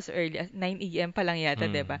tayo as early as 9 AM pa lang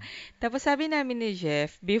yata, 'di ba? Tapos sabi namin ni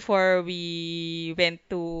Jeff before we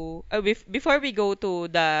go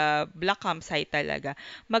to the Black Campsite talaga,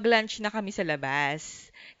 mag-lunch na kami sa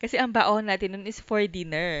labas. Kasi ang baon natin nun is for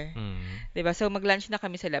dinner. 'Di ba? So mag-lunch na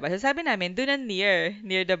kami sa labas. So sabi namin doon na near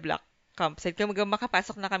the Black Campsite, kung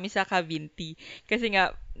makapasok na kami sa Cavinti. Kasi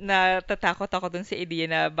nga natatakot ako dun sa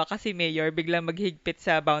ideya na baka si Mayor biglang maghigpit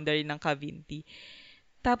sa boundary ng Cavinti.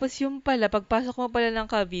 Tapos yung pala, pagpasok mo pala ng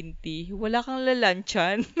Cavinti, wala kang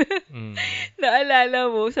lalanchan.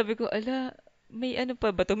 Naalala mo, sabi ko, may ano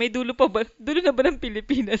pa ba to? May dulo pa ba? Dulo na ba ng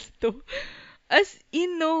Pilipinas to? As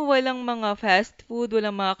in, no, walang mga fast food,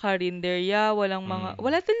 walang mga karinderya, wala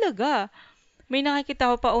talaga. May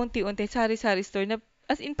nakikita ko pa unti-unti, sari-sari store na,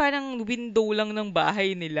 as in, parang window lang ng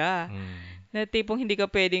bahay nila. Na tipong hindi ka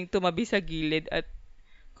pwedeng tumabi sa gilid at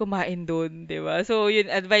kumain doon, di ba? So, yun,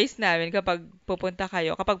 advice namin kapag pupunta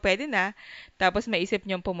kayo, kapag pwede na, tapos maisip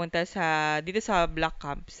nyo pumunta dito sa Black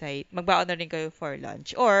Campsite, magbaon na rin kayo for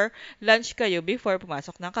lunch. Or, lunch kayo before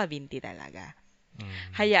pumasok ng Cavinti talaga.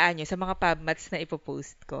 Hayaan nyo, sa mga pubmats na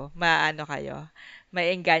ipopost ko,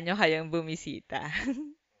 maengganyo kayong bumisita.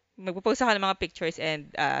 Magpo-post ako ng mga pictures and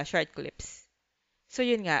short clips. So,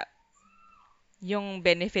 yun nga, yung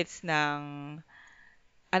benefits ng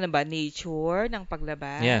nature, ng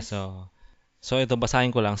paglabas. Yeah, so ito,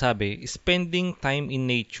 basahin ko lang. Sabi, spending time in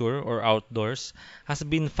nature or outdoors has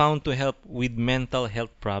been found to help with mental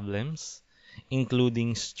health problems,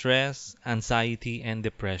 including stress, anxiety, and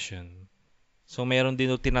depression. So, mayroon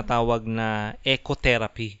din tinatawag na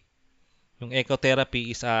ecotherapy. Yung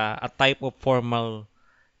ecotherapy is a type of formal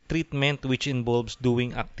treatment which involves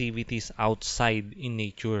doing activities outside in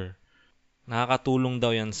nature. Nakakatulong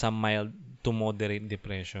daw yan sa mild to moderate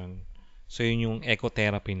depression. So, yun yung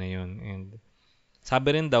ecotherapy na yun. And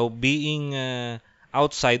sabi rin daw, being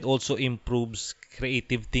outside also improves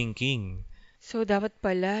creative thinking. So, dapat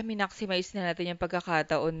pala, minaximize na natin yung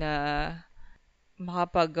pagkakataon na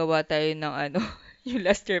makapaggawa tayo ng yung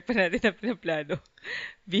last year pa natin na pinaplano.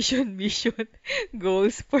 Vision,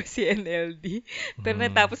 goals for CNLD. Pero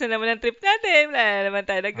natapos na naman ang trip natin. Wala na naman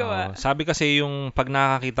tayo nagawa. Sabi kasi yung pag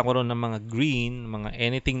nakakita ko ron ng mga green, mga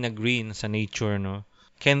anything na green sa nature, no,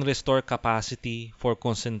 can restore capacity for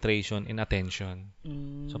concentration and attention.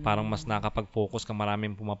 So parang mas nakapag-focus ka,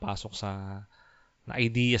 maraming pumapasok sa na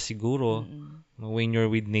idea siguro when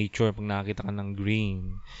you're with nature pag nakakita ka ng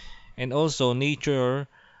green. And also, nature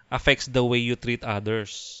affects the way you treat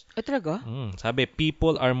others. Talaga? Sabi,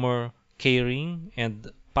 people are more caring and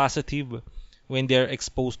positive when they are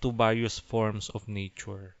exposed to various forms of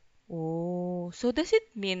nature. Oh, so does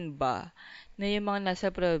it mean ba na yung mga nasa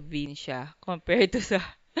probinsya compared to sa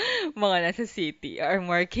mga nasa city are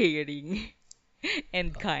more caring?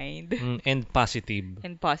 And kind. And positive.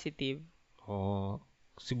 And positive.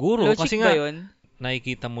 Siguro, Logic kasi ba nga, yun?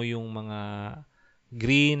 nakikita mo yung mga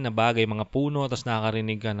green na bagay, mga puno, tapos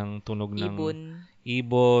nakakarinig ka ng tunog ng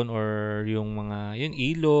ibon or yung mga, yun,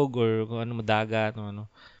 ilog or kung ano, dagat, o ano.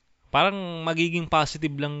 Parang magiging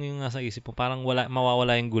positive lang yung nasa isip mo. Parang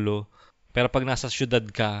mawawala yung gulo. Pero pag nasa syudad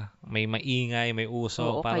ka, may maingay, may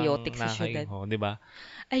uso, parang chaotic sa syudad. Di ba?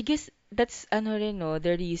 I guess that's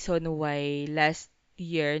the reason why last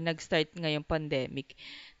year nag-start ngayong pandemic.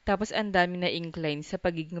 Tapos ang dami na incline sa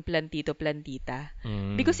pagiging plantito-plantita.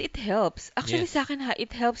 Because it helps. Actually, sa akin it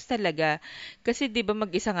helps talaga. Kasi 'di ba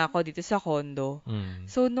mag-isa nga ako dito sa condo.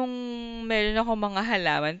 So nung meron ako mga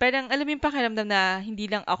halaman, parang alam mo yung pakiramdam na hindi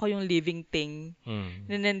lang ako yung living thing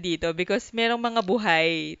na nandito. Because merong mga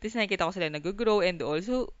buhay. Tapos nakikita ko sila nag-grow and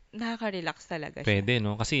also nakaka-relax talaga siya. Pwede,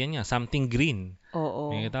 no? Kasi yan something green. Oo.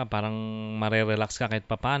 Nakikita, parang marerelax ka kahit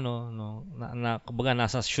papano, no? Kumbaga,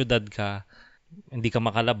 nasa syudad ka, hindi ka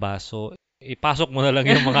makalabas, so ipasok mo na lang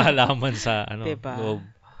yung mga halaman sa diba? loob.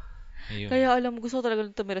 Ayun. Kaya gusto ko talaga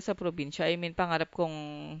tumira sa probinsya. I mean, pangarap kong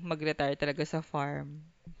mag-retire talaga sa farm.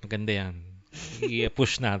 Maganda yan.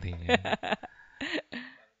 I-push natin yan.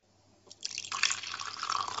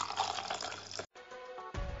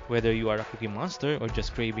 Whether you are a cookie monster or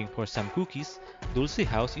just craving for some cookies, Dulce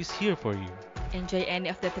House is here for you. Enjoy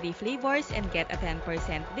any of the 3 flavors and get a 10%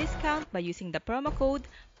 discount by using the promo code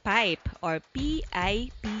PIPE or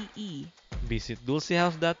PIPE. Visit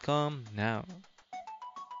dulcehouse.com now.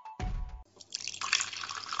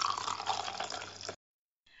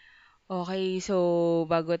 Okay, so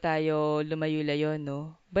bago tayo lumayo-layo,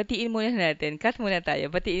 no? Batiin muna natin, cut muna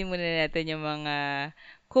tayo. Batiin muna natin yung mga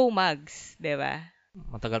co-mugs, 'di ba?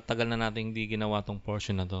 Matagal-tagal na nating hindi ginawa tong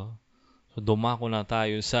portion na to. So, dumako na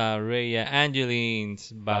tayo sa Rhea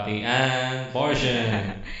Angeline's Batian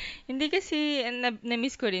portion. Hindi kasi,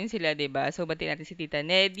 na-miss ko rin sila, diba? So, batiin natin si Tita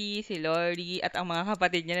Neddy, si Lori, at ang mga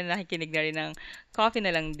kapatid niya na nakikinig na rin ng Coffee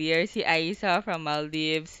na Lang Dear, si Aiza from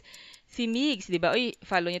Maldives, si Migs, diba? Uy,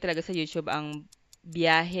 follow niya talaga sa YouTube ang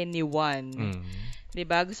biyahe ni Juan.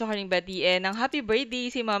 Diba? Gusto ko rin batiin ng happy birthday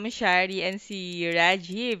si Ma'am Shari and si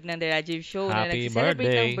Rajiv ng The Rajiv Show na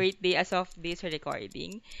nag-celebrate ng birthday as of this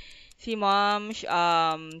recording. Si Ma'am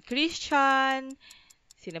Christian,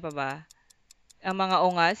 sino pa ba? Ang mga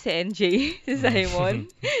ungas, si NJ, si Simon,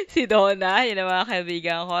 si Donna, yun ang mga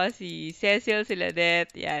kaibigan ko, si Cecil, si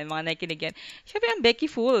Ladette, yan, mga nakikinig yan. Siyempre ang Becky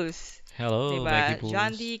Fools. Hello, diba? Becky Fools.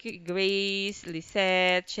 John D, Grace,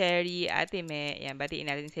 Lisette, Cherry, Ate Me, yan, batiin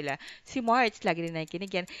natin sila. Si March, lagi din nakikinig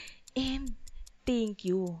yan. And thank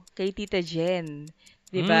you kay Tita Jen.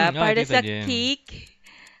 Diba? Para sa Jen. cake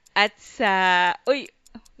at sa,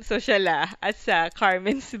 social at sa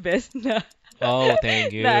Carmen's Best na thank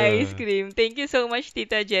you. na ice cream. Thank you so much,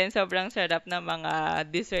 Tita Jen. Sobrang sarap na mga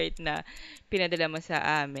dessert na pinadala mo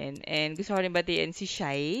sa amin. And gusto ko rin batiin si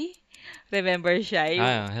Shai. Remember Shai?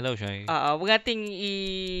 Hello, Shai. Huwag nating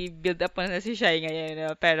i-build up na si Shai ngayon.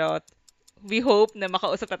 No? Pero we hope na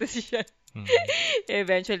makausap natin si Shai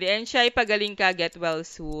eventually. And Shai, pagaling ka, get well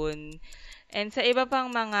soon. And sa iba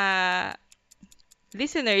pang mga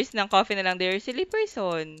listeners ng Coffee na Lang Dear, si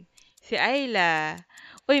Liperson, si Ayla.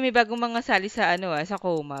 Uy, may bagong mga sali sa sa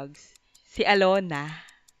Comags. Si Alona.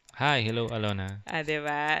 Hi, hello Alona.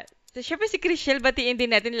 Diba? So, syempre si Chriselle, batiin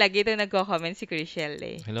din natin. Lagi ito nagko-comment si Chriselle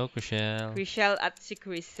eh. Hello, Chriselle. Chriselle at si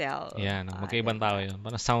Chriselle. Yan, magkaibang tao yun.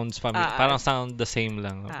 Parang sounds familiar. Parang sound the same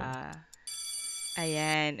lang.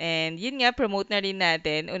 Ayan. And yun nga, promote na rin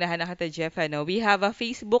natin. Unahan na kita, Jeff. We have a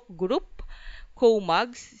Facebook group,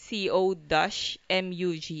 Comugs, C-O-M-U-G-S.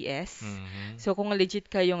 So, kung legit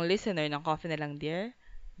kayong listener ng Coffee na Lang Dear,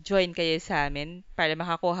 join kayo sa amin para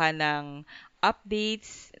makakuha ng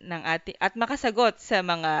updates ng ating at makasagot sa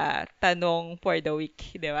mga tanong for the week,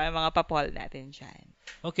 di ba? Mga pa-poll natin dyan.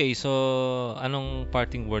 Okay, so anong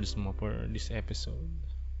parting words mo for this episode?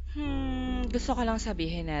 Gusto ko lang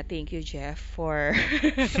sabihin na thank you, Jeff, for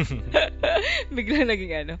biglang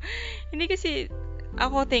naging Hindi kasi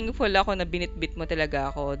ako thankful ako na binitbit mo talaga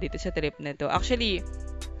ako dito sa trip na to. Actually,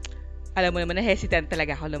 alam mo naman na hesitant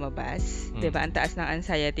talaga ako lumabas. Diba? Ang taas ng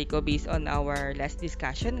anxiety ko based on our last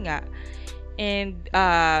discussion nga. And,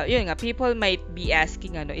 yun nga, people might be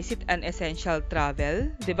asking, is it an essential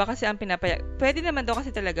travel? Diba? Kasi ang pwede naman daw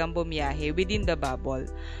kasi talagang bumiyahe within the bubble.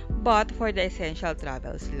 But for the essential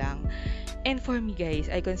travels lang. And for me,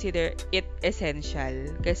 guys, I consider it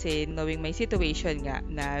essential. Kasi knowing my situation nga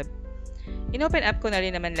na inopen up ko na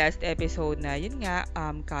rin naman last episode na yun nga,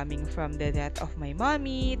 coming from the death of my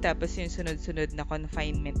mommy, tapos yung sunod-sunod na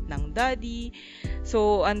confinement ng daddy.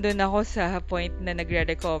 So, andun ako sa point na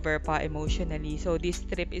nagre-recover pa emotionally. So, this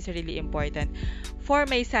trip is really important for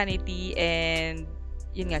my sanity, and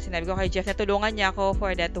yun nga, sinabi ko kay Jeff na tulungan niya ako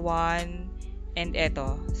for that one. And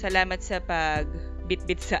eto, salamat sa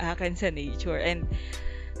pag-bit-bit sa akin sa nature. And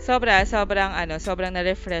sobrang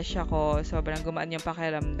na-refresh ako, sobrang gumaan yung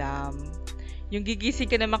pakiramdam. Yung gigising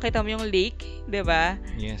ka na makita mo yung lake, 'di ba?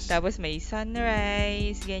 Yes. Tapos may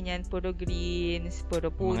sunrise, ganyan, puro greens, puro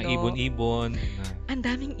puno. Mga ibon-ibon. Ang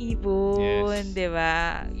daming ibon, Yes. 'di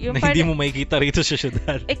ba? Yung Na hindi mo makikita rito sa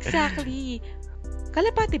syudad. Exactly.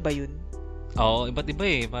 Kalapati ba 'yun? Oo, iba't iba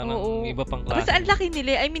eh. Parang Oo. iba pang klase. Basta ang laki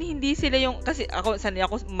nila. I mean, hindi sila yung... Kasi sanay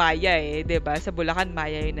ako Maya eh, 'di ba? Sa Bulacan,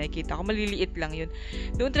 Maya yung nakikita ko. Maliliit lang yun.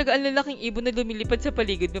 Doon talaga, ang lalaking ibon na lumilipad sa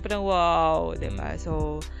paligid mo. Parang wow, 'di ba?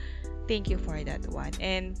 So, thank you for that one.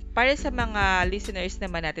 And para sa mga listeners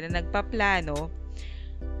naman natin na nagpaplano,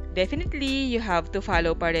 definitely, you have to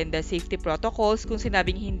follow pa rin the safety protocols. Kung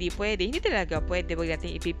sinabing hindi pwede, hindi talaga pwede. Huwag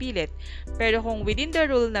natin ipipilit. Pero kung within the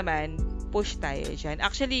rule naman, push tayo dyan.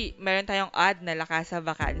 Actually, meron tayong ad na lakas sa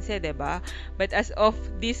vakanse, diba? But as of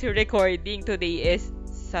this recording, today is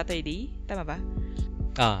Saturday. Tama ba?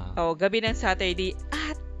 Gabi ng Saturday.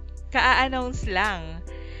 At ka-announce lang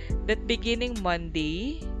that beginning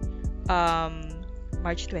Monday,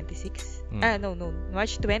 March 26.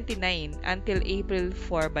 March 29 until April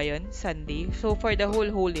 4 ba yun? Sunday. So, for the whole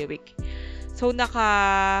Holy Week. So,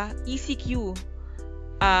 naka-ECQ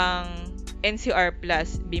ang NCR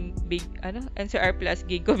Plus, NCR Plus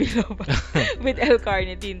Ginkgo biloba with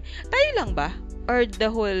L-carnitine. Tayo lang ba? Or the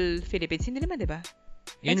whole Philippines? Hindi naman, di ba?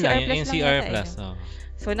 Yun lang, yung NCR Plus.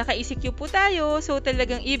 So, naka-ECQ po tayo. So,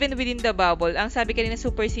 talagang even within the bubble, ang sabi kanina,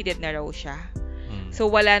 superseded na raw siya. So,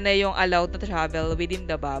 wala na yung allowed na travel within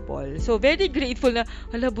the bubble. So, very grateful na,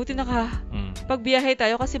 buti pagbiyahe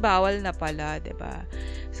tayo kasi bawal na pala, diba?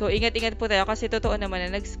 So, ingat-ingat po tayo kasi totoo naman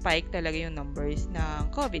na nag-spike talaga yung numbers ng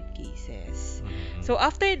COVID cases. So,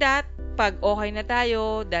 after that, pag okay na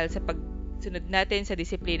tayo, dahil sa pagsunod natin, sa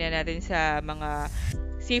disiplina natin sa mga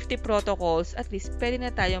safety protocols, at least pwede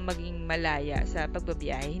na tayong maging malaya sa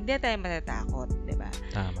pagbabiyahe. Hindi na tayo matatakot, diba?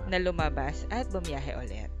 Tama. Na lumabas at bumiyahe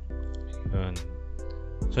ulit. Yun.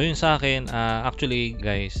 So yun sa akin, actually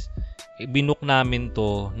guys, binook namin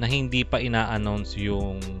to na hindi pa ina-announce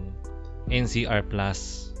yung NCR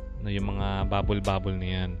Plus na yung mga bubble-bubble na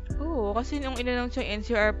yan. Oo, kasi nung in-announce yung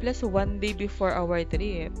NCR Plus 1 day before our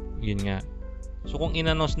trip. Yun nga. So kung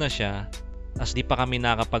in-announce na siya, as di pa kami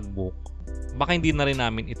nakapag-book, baka hindi na rin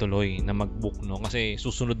namin ituloy na mag-book, no? Kasi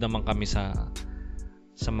susunod naman kami sa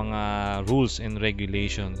mga rules and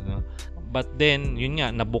regulations, no? But then, yun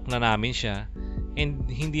nga, na-book na namin siya. And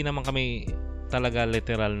hindi naman kami talaga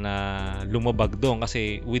literal na lumabag doon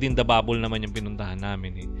kasi within the bubble naman yung pinuntahan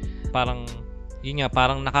namin eh. Parang, yun nga,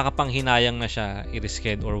 parang nakakapanghinayang na siya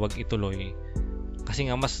i-reschedule or wag ituloy. Kasi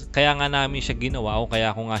nga, kaya nga namin siya ginawa o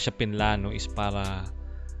kaya ako nga siya pinlano is para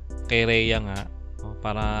kay Rhea nga,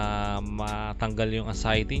 para matanggal yung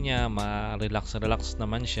anxiety niya, ma-relax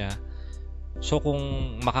naman siya. So kung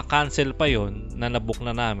maka-cancel pa yon na nabook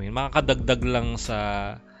na namin, makakadagdag lang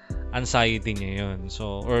sa anxiety niya yun.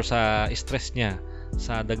 So, or sa stress niya,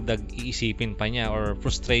 sa dagdag iisipin pa niya or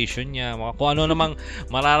frustration niya, kung ano namang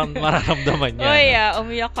mararamdaman niya.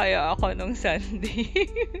 Umiyak kaya ako nung Sunday.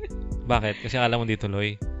 Bakit? Kasi alam mo di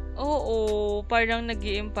tuloy? Oo, parang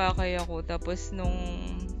nag-i-impake ako tapos nung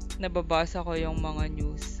nababasa ko yung mga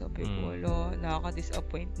news, sabi ko,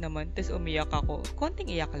 nakaka-disappoint naman. Tapos umiyak ako.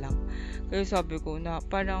 Konting iyak lang. Kaya sabi ko na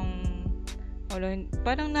parang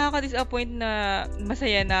nakaka-disappoint na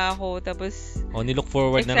masaya na ako. Tapos nilook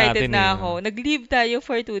forward na excited natin. na ako. Nag-leave tayo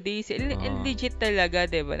for 2 days. Legit talaga,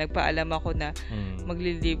 diba? Nagpaalam ako na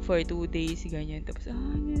magli-leave for 2 days, ganyan. Tapos,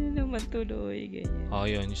 hindi na naman tuloy, ganyan.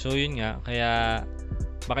 Yun. So, yun nga. Kaya,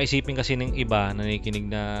 baka isipin kasi ng iba na nakikinig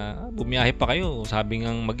na bumiyahe pa kayo. Sabi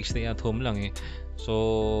nga mag-stay at home lang eh.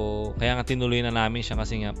 So, kaya nga tinuloy na namin siya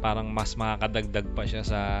kasi nga parang mas makakadagdag pa siya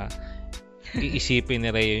sa iisipin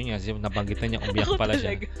ni Rhea yun. Kasi nabanggitan niya, umiyak pala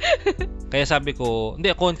siya. Kaya sabi ko,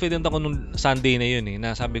 confident ako nung Sunday na yun eh.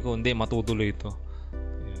 Na sabi ko, matutuloy ito.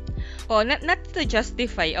 Not to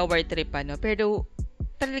justify our trip, pero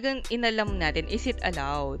talagang inalam natin, is it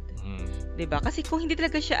allowed? Diba? Kasi kung hindi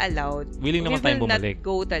talaga siya allowed, willing naman tayong bumalik. Not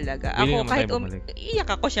go talaga. Willing ako kahit iyak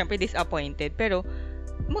ako, syempre disappointed, pero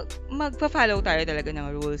magpa-follow tayo talaga ng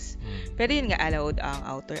rules. Pero yun nga, allowed ang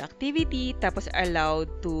outdoor activity, tapos allowed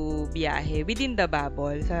to biyahe within the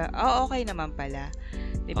bubble. Okay naman pala.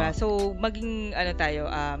 Diba? So, maging, tayo,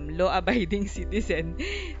 law-abiding citizen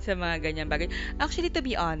sa mga ganyan bagay. Actually, to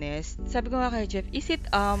be honest, sabi ko nga kay Jeff, is it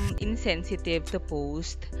insensitive to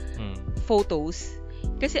post photos?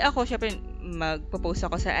 Kasi ako, syempre, magpo-post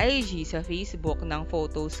ako sa IG, sa Facebook, ng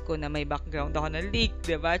photos ko na may background ako na lake,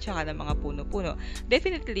 diba? Tsaka ng mga puno-puno.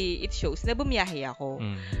 Definitely, it shows na bumiyahe ako.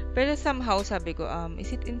 Pero somehow, sabi ko, is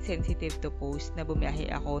it insensitive to post na bumiyahe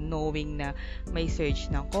ako knowing na may surge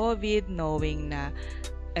ng COVID, knowing na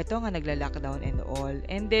eto nga nagla-lockdown and all.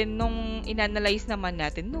 And then, nung inanalyze naman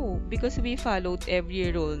natin, no, because we followed every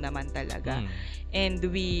rule naman talaga. And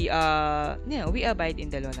we abide in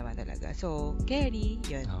the law naman talaga. So, carry,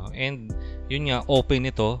 yun. And, yun nga, open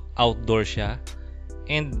ito, outdoor siya.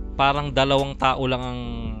 And, parang 2 tao lang ang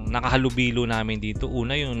nakahalubilo namin dito.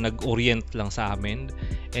 Una, yung nag-orient lang sa amin.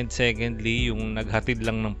 And secondly, yung naghatid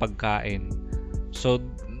lang ng pagkain. So,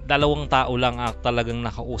 2 tao lang talagang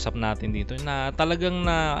nakausap natin dito na talagang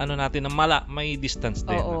natin na may distance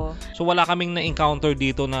din. So wala kaming na-encounter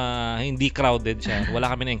dito na hindi crowded siya.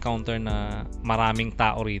 Wala kaming na-encounter na maraming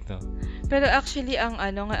tao rito. Pero actually ang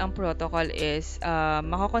protocol is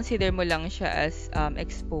mako-consider mo lang siya as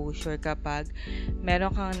exposure kapag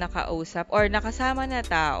meron kang nakausap or nakasama na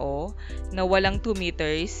tao na walang 2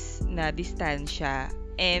 meters na distansya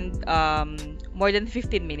and more than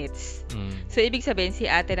 15 minutes. So, ibig sabihin,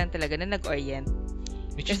 si ate lang talaga na nag-orient.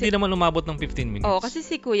 Which is hindi naman umabot ng 15 minutes. Kasi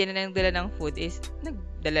si kuya na nagdala ng food is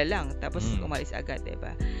nagdala lang, tapos umalis agad,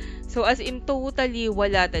 diba? So, as in, totally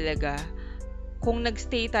wala talaga. Kung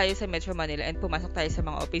nagstay tayo sa Metro Manila and pumasok tayo sa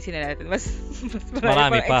mga opisina natin, mas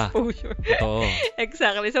marami pa exposure. Totoo.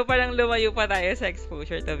 Exactly. So, parang lumayo pa tayo sa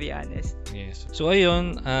exposure, to be honest. Yes. So,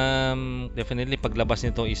 ayun, definitely, paglabas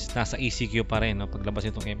nito is nasa ECQ pa rin, no? Paglabas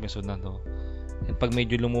nitong episode na to. And pag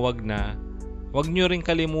medyo lumuwag na, wag nyo rin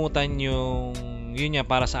kalimutan yun nga,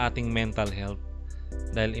 para sa ating mental health.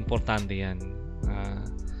 Dahil importante yan.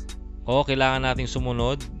 Kailangan nating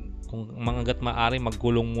sumunod. Kung hangga't maaari,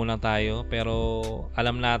 maggulong muna tayo. Pero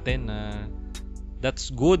alam natin na that's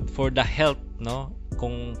good for the health, no?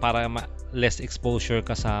 Kung para less exposure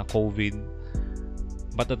ka sa COVID.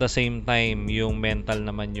 But at the same time, yung mental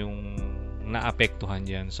naman yung naapektuhan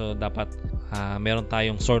dyan. So, dapat meron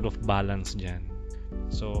tayong sort of balance dyan.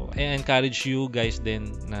 So, I encourage you guys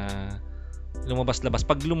din na lumabas-labas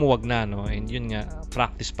pag lumuwag na, no? And yun nga,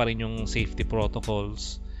 practice pa rin yung safety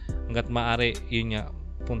protocols. Hangga't maaari, yun nga,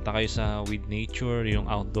 punta kayo sa with nature, yung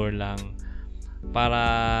outdoor lang,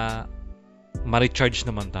 para ma-recharge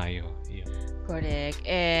naman tayo. Yeah. Correct.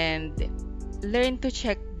 And learn to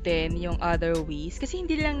check din yung other ways. Kasi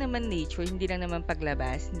hindi lang naman nature, hindi lang naman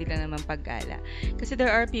paglabas, hindi lang naman paggala. Kasi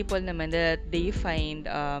there are people naman that they find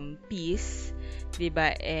peace,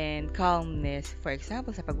 diba, and calmness. For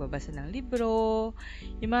example, sa pagbabasa ng libro,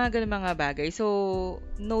 yung mga ganun mga bagay. So,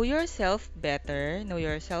 know yourself better, know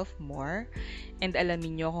yourself more, and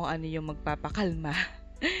alamin nyo kung ano yung magpapakalma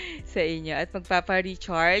sa inyo at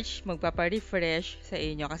magpapa-recharge, magpapa-refresh sa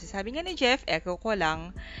inyo. Kasi sabi nga ni Jeff, echo ko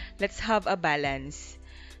lang, let's have a balance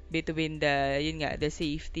between the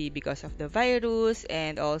safety because of the virus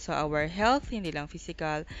and also our health, hindi lang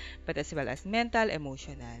physical, but as well as mental,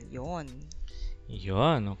 emotional.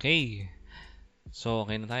 Yun, okay. So,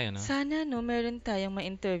 okay na tayo, no? Sana, no, meron tayong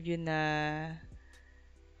ma-interview na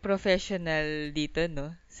professional dito,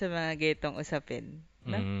 no? Sa mga ganitong usapin.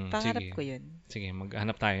 No? Pangarap ko yun. Sige,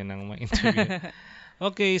 maghanap tayo ng ma-interview.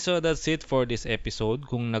 Okay, so that's it for this episode.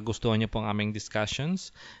 Kung nagustuhan niyo po ang aming discussions,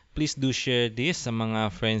 please do share this sa mga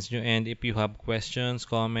friends nyo. And if you have questions,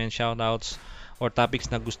 comments, shoutouts, or topics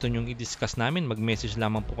na gusto nyong i-discuss namin, mag-message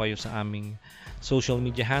lamang po kayo sa aming social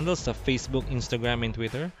media handles sa Facebook, Instagram, and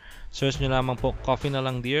Twitter. Search nyo lamang po Coffee na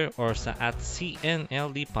Lang Dear or sa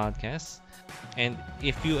 @CNLD Podcast. And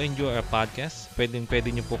if you enjoy our podcast, pwede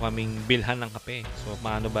nyo po kaming bilhan ng kape. So,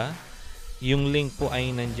 paano ba? Yung link po ay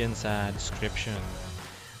nandyan sa description.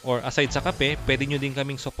 Or aside sa kape, pwede nyo din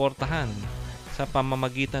kaming suportahan sa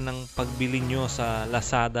pamamagitan ng pagbili nyo sa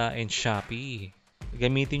Lazada and Shopee.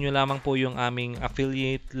 Gamitin nyo lamang po yung aming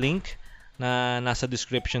affiliate link na nasa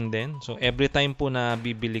description din. So, every time po na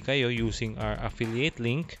bibili kayo using our affiliate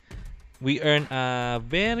link, we earn a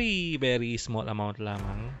very, very small amount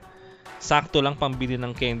lamang. Sakto lang pambili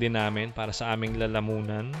ng candy namin para sa aming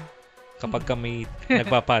lalamunan kapag kami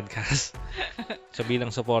nagpa-podcast. So,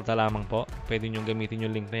 bilang suporta lamang po, pwede nyo gamitin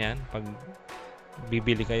yung link na yan pag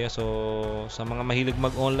bibili kayo. So, sa mga mahilig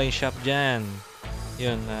mag-online shop dyan,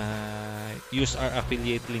 yun, use our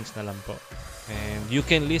affiliate links na lang po. And you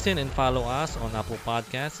can listen and follow us on Apple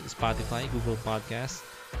Podcasts, Spotify, Google Podcasts,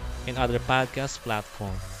 and other podcast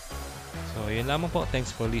platforms. So, yun lamang po.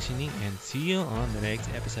 Thanks for listening and see you on the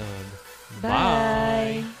next episode.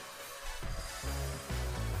 Bye!